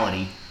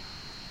physicality.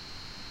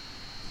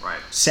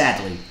 Right.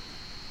 Sadly.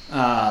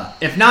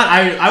 If not,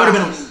 I would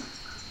have been.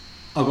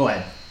 Oh, go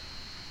ahead.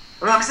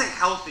 I mean, I'm just saying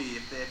healthy.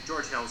 If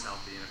George Hill's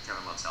healthy and if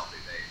Kevin Love's healthy,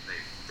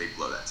 they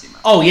blow that team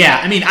up. Oh yeah,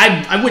 I mean,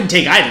 I wouldn't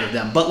take either of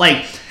them. But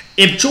like,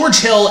 if George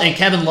Hill and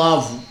Kevin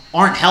Love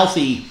aren't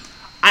healthy,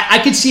 I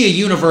could see a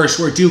universe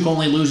where Duke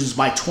only loses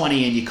by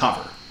 20 and you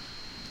cover.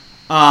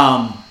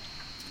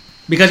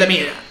 Because I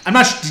mean, I'm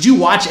not. Did you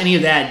watch any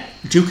of that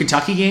Duke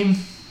Kentucky game?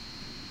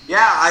 Yeah,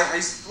 I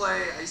used to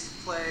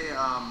play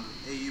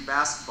AU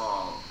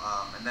basketball,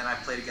 and and then I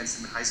played against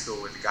him in high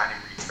school with a guy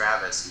named Reed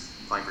Travis, who's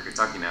playing for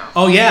Kentucky now.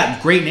 Oh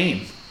yeah, great name.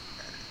 He's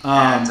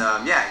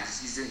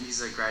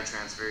a grad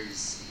transfer.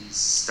 He's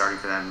starting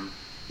for them.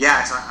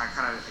 Yeah, so I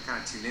kind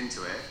of tuned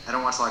into it. I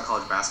don't watch a lot of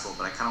college basketball,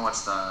 but I kind of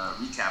watched the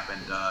recap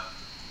and.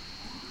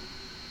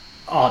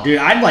 Oh, dude,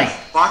 I'd like.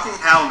 Fucking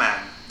hell,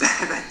 man!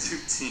 that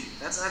Duke team.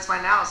 That's my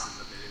analysis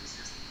of it. It was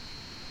just.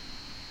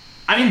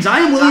 I mean,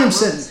 Zion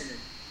Williamson is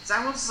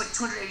like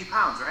 280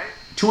 pounds, right?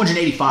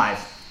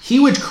 285. He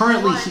would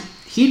currently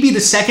he'd be the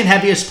second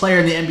heaviest player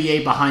in the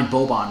NBA behind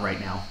Boban right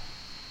now.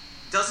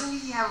 Doesn't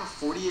he have a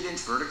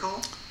 48-inch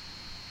vertical?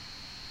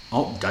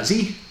 Oh, does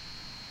he?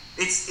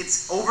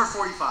 It's over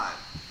 45.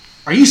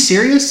 Are you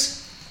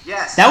serious?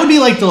 Yes. That would be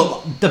like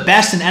the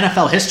best in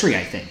NFL history,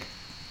 I think.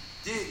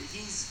 Dude,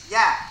 he's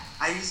got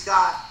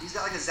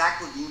like a Zach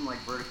LaVine like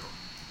vertical.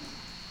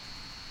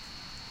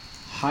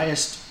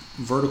 Highest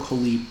vertical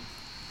leap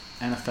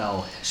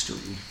NFL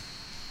history.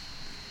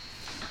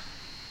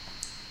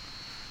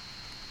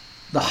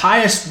 The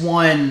highest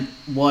one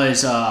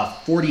was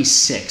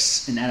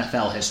 46 in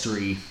NFL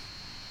history.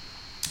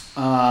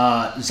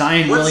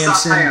 Zion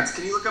Williamson. Zion's?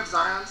 Can you look up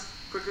Zion's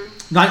quickly?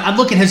 No, I'm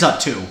looking his up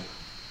too.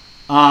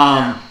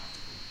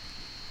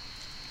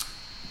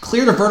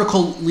 Cleared a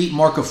vertical leap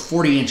mark of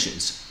 40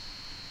 inches.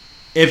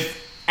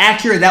 If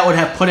accurate, that would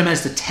have put him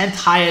as the 10th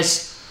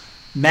highest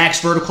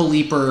max vertical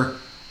leaper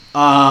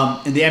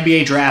in the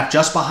NBA draft,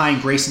 just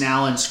behind Grayson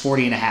Allen's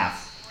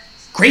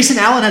 40.5. Grayson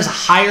Allen has a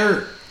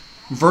higher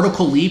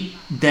vertical leap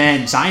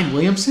than Zion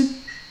Williamson?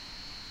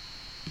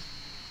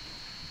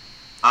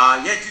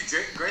 Yeah,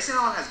 dude, Grayson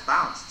Allen has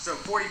bounced. So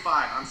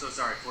 45. I'm so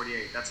sorry,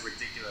 48. That's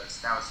ridiculous.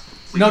 That was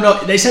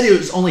No, they said it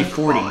was only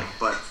 40.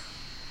 But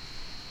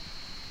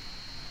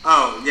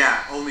oh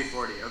yeah, only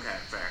 40. Okay,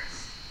 fair.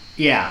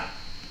 Yeah.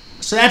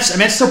 So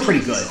that's still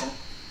pretty good.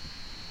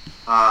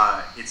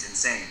 It's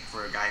insane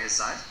for a guy his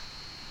size.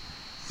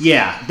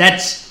 Yeah,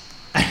 that's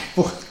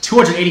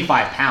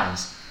 285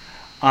 pounds.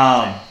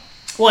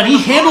 Well, and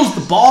he handles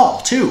the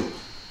ball too.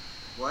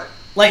 What?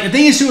 Like, the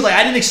thing is, too, like,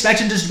 I didn't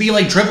expect him just to be,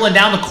 like, dribbling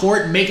down the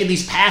court and making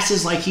these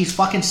passes like he's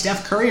fucking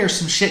Steph Curry or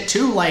some shit,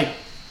 too. Like,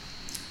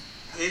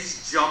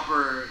 his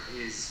jumper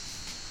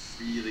is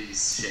really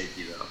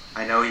shaky, though.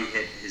 I know he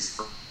hit his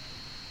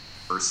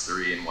first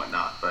three and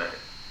whatnot, but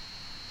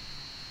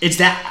it's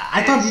that.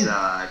 I thought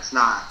it's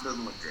not.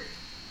 Doesn't look great.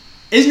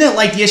 Isn't it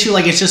like the issue?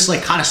 Like, it's just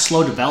like kind of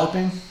slow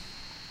developing.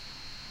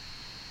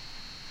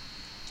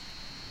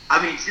 I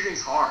mean,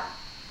 shooting's hard,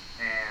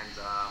 and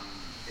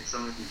it's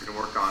something you can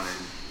work on, and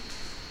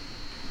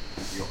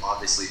you'll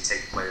obviously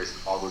take players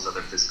with all those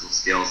other physical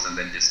skills and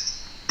then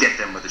just get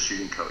them with a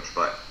shooting coach.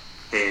 But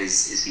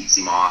his feet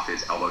seem off,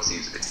 his elbow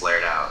seems a bit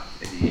flared out.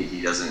 He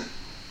doesn't.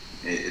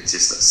 It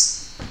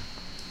just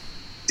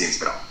seems a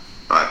bit off.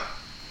 But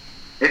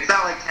it's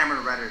not like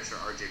Cameron Reddish or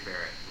RJ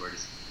Barrett, who are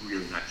just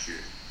really nice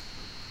shooters.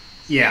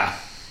 Yeah.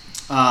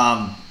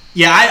 I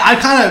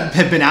kind of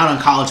have been out on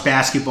college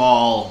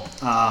basketball.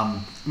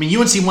 I mean,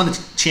 UNC won the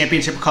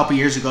championship a couple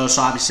years ago,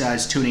 so obviously I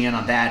was tuning in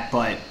on that.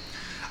 But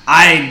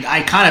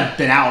I kind of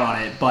been out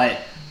on it. But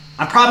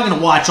I'm probably going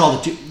to watch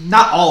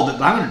not all of it,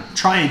 but I'm going to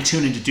try and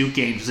tune into Duke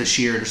games this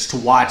year just to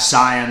watch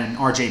Zion and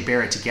RJ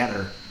Barrett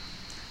together.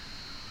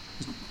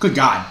 Good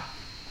God.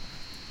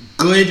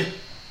 Good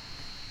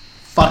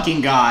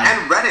fucking God.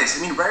 And Reddish.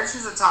 I mean, Reddish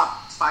is a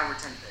top 5 or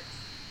 10 pick.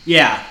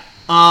 Yeah.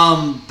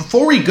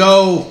 Before we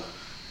go,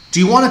 do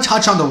you want to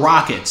touch on the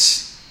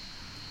Rockets?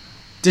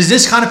 Does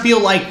this kind of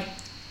feel like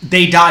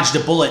they dodged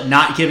a bullet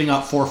not giving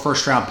up 4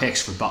 first-round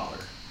picks for Butler?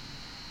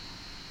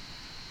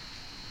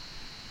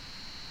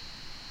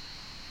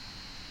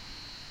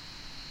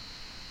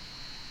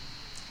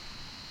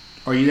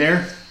 Are you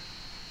there?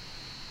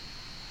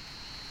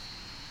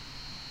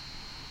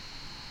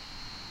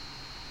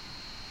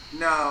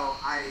 No,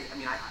 I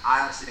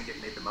honestly think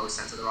it made the most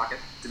sense of the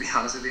Rockets, to be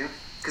honest with you.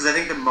 Because I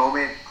think the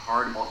moment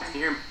Harden... Can you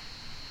hear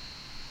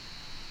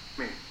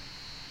me?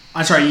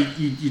 I'm sorry,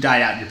 you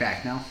died out and you're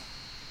back now.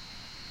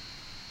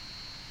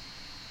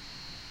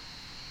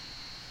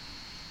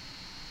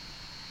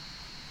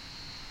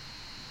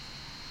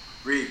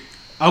 Reed.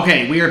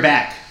 Okay, we are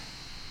back.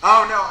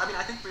 Oh, no, I mean,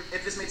 I think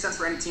if this made sense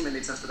for any team, it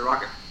made sense for the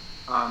Rockets.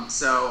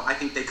 So I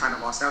think they kind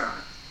of lost out on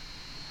it.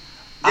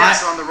 Yeah,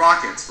 so on the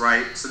Rockets,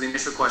 right? So the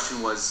initial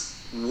question was,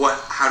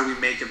 how do we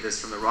make of this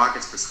from the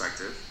Rockets'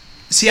 perspective?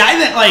 See, I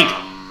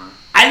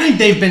think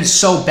they've been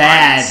so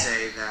bad. I would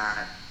say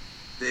that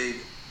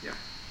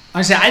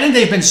I think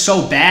they've been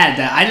so bad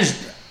that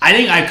I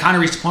think I kind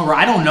of reached a point where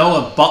I don't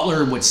know if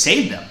Butler would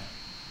save them.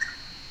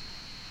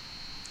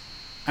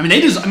 I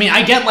mean,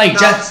 I get like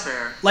that's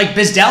fair. Like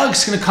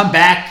Bizdelic's going to come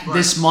back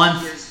this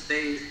month.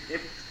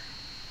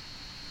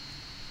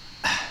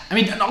 I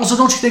mean, and also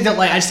don't you think that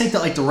I just think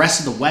that the rest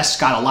of the West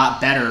got a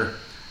lot better.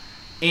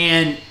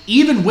 And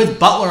even with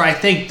Butler, I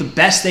think the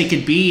best they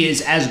could be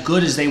is as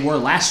good as they were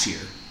last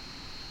year.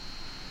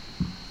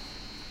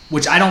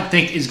 Which I don't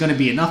think is going to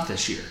be enough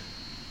this year.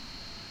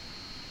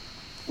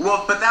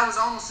 Well, but that was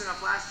almost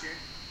enough last year.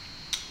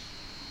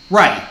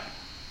 Right.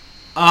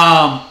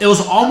 It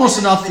was almost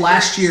enough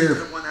last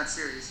year. Won that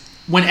series.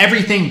 when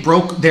everything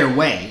broke their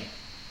way.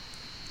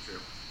 True.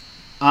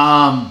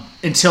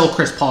 Until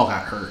Chris Paul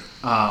got hurt.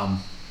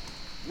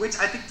 Which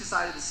I think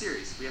decided the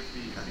series. I think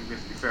we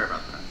have to be fair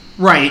about that.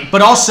 Right,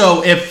 but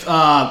also if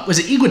was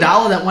it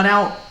Iguodala that went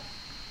out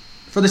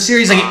for the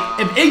series? Like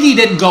if Iggy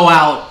didn't go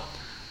out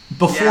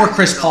before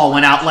Chris Paul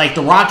went out, like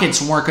the Rockets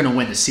weren't going to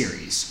win the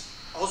series.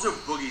 Also,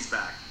 Boogie's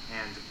back,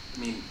 and I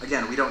mean,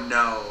 again, we don't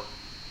know.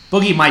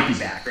 Boogie might be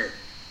back.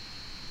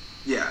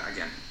 Yeah,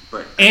 again,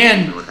 but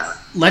and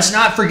let's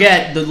not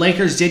forget the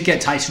Lakers did get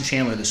Tyson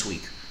Chandler this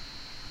week.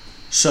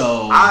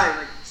 So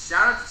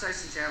shout out to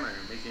Tyson Chandler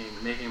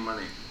making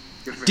money.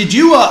 Good for did him.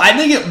 you? I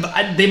think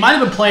they might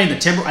have been playing I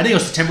think it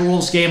was the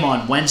Timberwolves game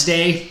on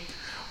Wednesday.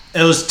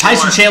 It was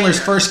Tyson Chandler's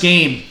first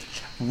game.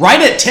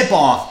 Right at tip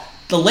off,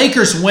 the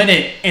Lakers win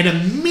it and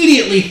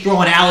immediately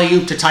throw an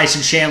alley-oop to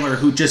Tyson Chandler,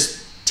 who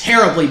just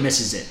terribly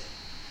misses it.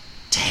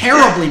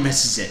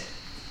 Misses it.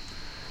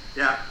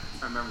 Yeah,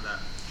 I remember that.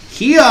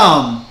 He, He's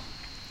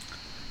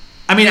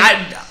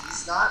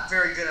not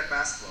very good at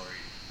basketball, right?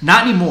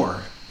 not anymore.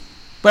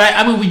 But,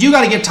 I mean, we do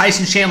got to give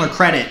Tyson Chandler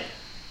credit.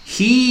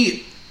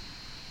 It's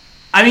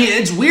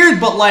weird,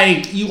 but,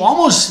 like, you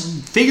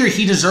almost figure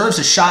he deserves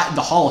a shot in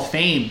the Hall of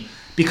Fame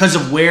because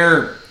of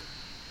where,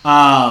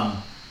 what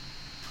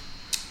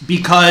do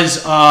you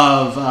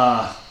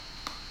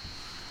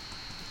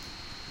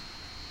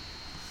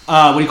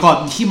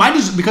call it? He might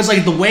just, because,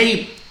 like, the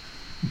way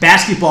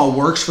basketball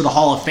works for the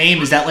Hall of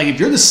Fame is that, like, if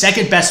you're the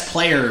second best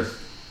player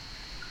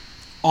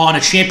on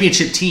a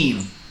championship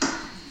team,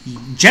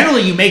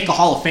 generally you make the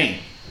Hall of Fame.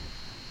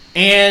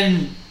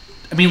 And,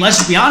 I mean, let's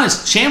just be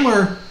honest,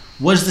 Chandler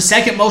was the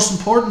second most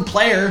important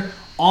player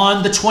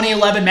on the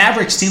 2011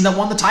 Mavericks team that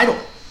won the title.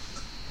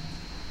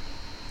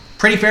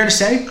 Pretty fair to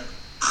say?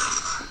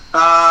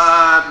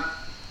 Sean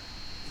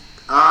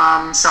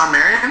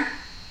Marion?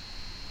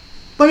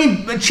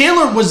 But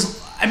Chandler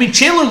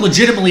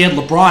legitimately had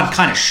LeBron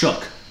kind of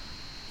shook.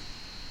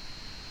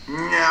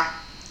 Yeah.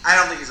 I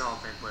don't think he's a Hall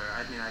of Fame player.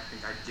 I think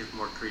I'd give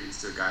more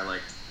credence to a guy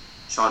like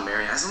Sean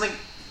Marion. I don't think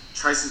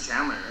Tyson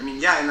Chandler.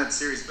 In that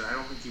series, but I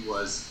don't think he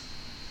was,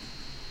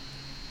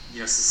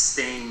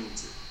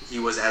 sustained. He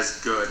was as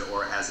good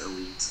or as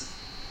elite.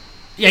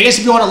 Yeah, I guess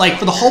if you want to, like,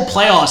 for the whole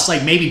playoffs,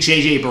 like, maybe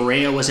J.J.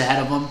 Barea was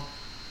ahead of him.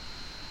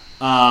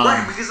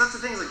 Right, because that's the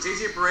thing. Like,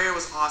 J.J. Barea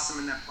was awesome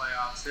in that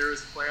playoffs.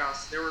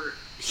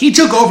 He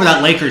took over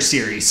that Lakers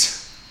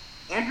series.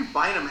 Andrew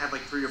Bynum had,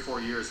 like, 3 or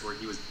 4 years where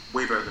he was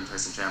way better than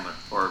Tyson Chandler.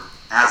 Or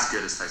as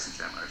good as Tyson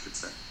Chandler, I should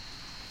say.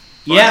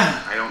 But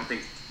yeah. I don't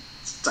think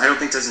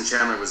Tyson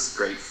Chandler was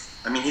great.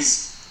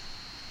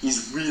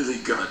 He's really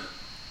good.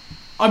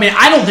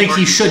 I don't think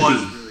he should be.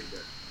 Really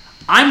good.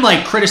 I'm,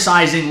 like,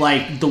 criticizing,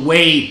 like, the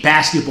way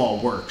basketball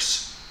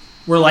works.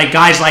 Where, like,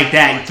 guys like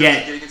that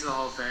getting into the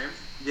Hall of Fame?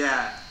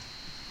 Yeah.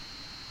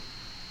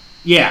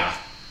 Yeah.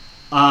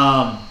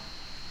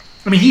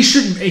 He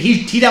shouldn't.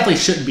 He definitely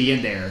shouldn't be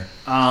in there.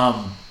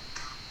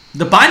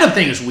 The Bynum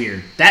thing is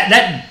weird.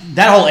 That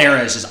whole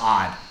era is just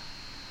odd.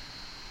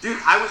 Dude,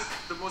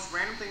 the most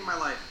random thing in my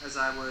life as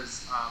I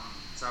was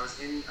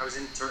in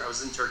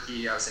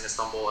Turkey, I was in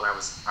Istanbul, and I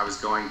was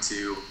going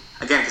to,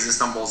 again, because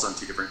Istanbul's on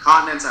 2 different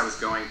continents, I was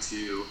going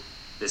to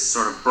this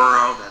sort of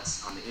borough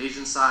that's on the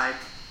Asian side,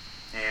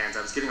 and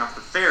I was getting off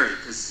the ferry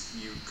because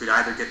you could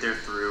either get there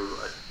through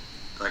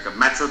a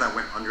metro that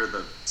went under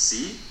the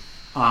sea,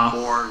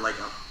 or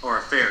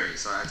a ferry.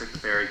 So I took the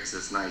ferry because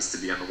it's nice to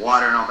be on the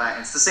water and all that.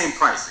 And it's the same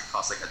price. It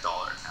costs like $1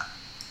 a tap.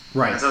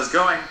 Right. And so I was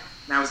going,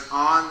 and I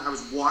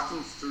was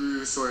walking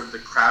through sort of the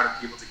crowd of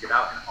people to get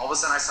out, and all of a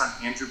sudden I saw an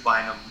Andrew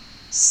Bynum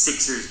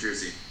Sixers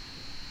jersey.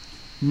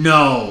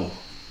 No.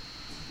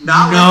 An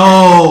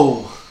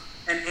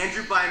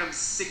Andrew Bynum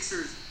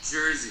Sixers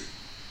jersey.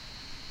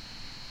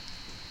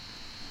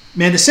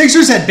 Man, the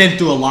Sixers had been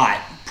through a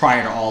lot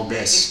prior to all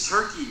this. In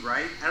Turkey,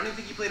 right? I don't even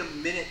think he played a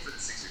minute for the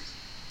Sixers.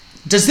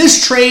 Does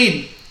this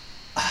trade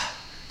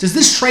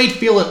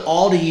feel at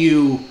all to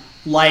you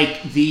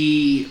like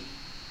the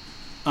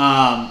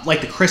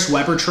Chris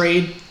Webber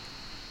trade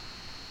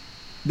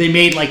they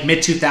made, like,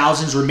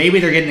 mid-2000s, where maybe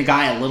they're getting a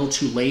guy a little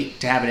too late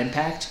to have an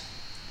impact?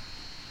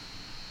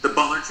 The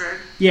Butler trade?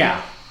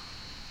 Yeah.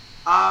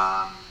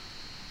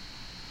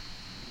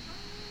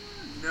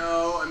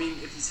 No.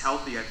 If he's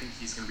healthy, I think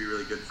he's going to be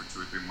really good for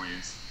 2 or 3 more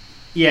years.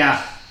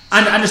 Yeah.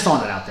 I'm just throwing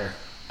that out there.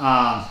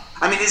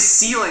 His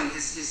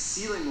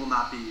ceiling will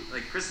not be,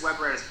 like, Chris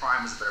Webber at his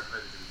prime was a better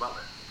player than Jimmy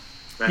Butler.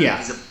 But Yeah.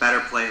 he's a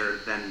better player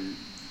than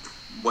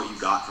what you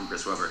got from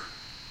Chris Webber.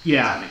 Yeah.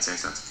 If that makes any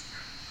sense.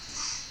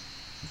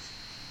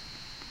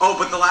 Oh,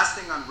 but the last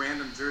thing on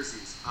random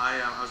jerseys, I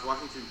was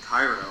walking through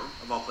Cairo,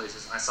 of all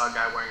places, and I saw a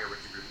guy wearing a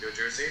Ricky Rubio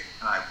jersey,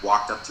 and I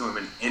walked up to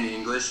him in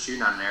English too,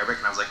 not in Arabic,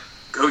 and I was like,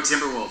 "Go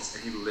Timberwolves!"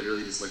 And he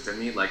literally just looked at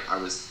me like I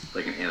was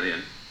like an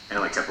alien, and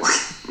like kept walking.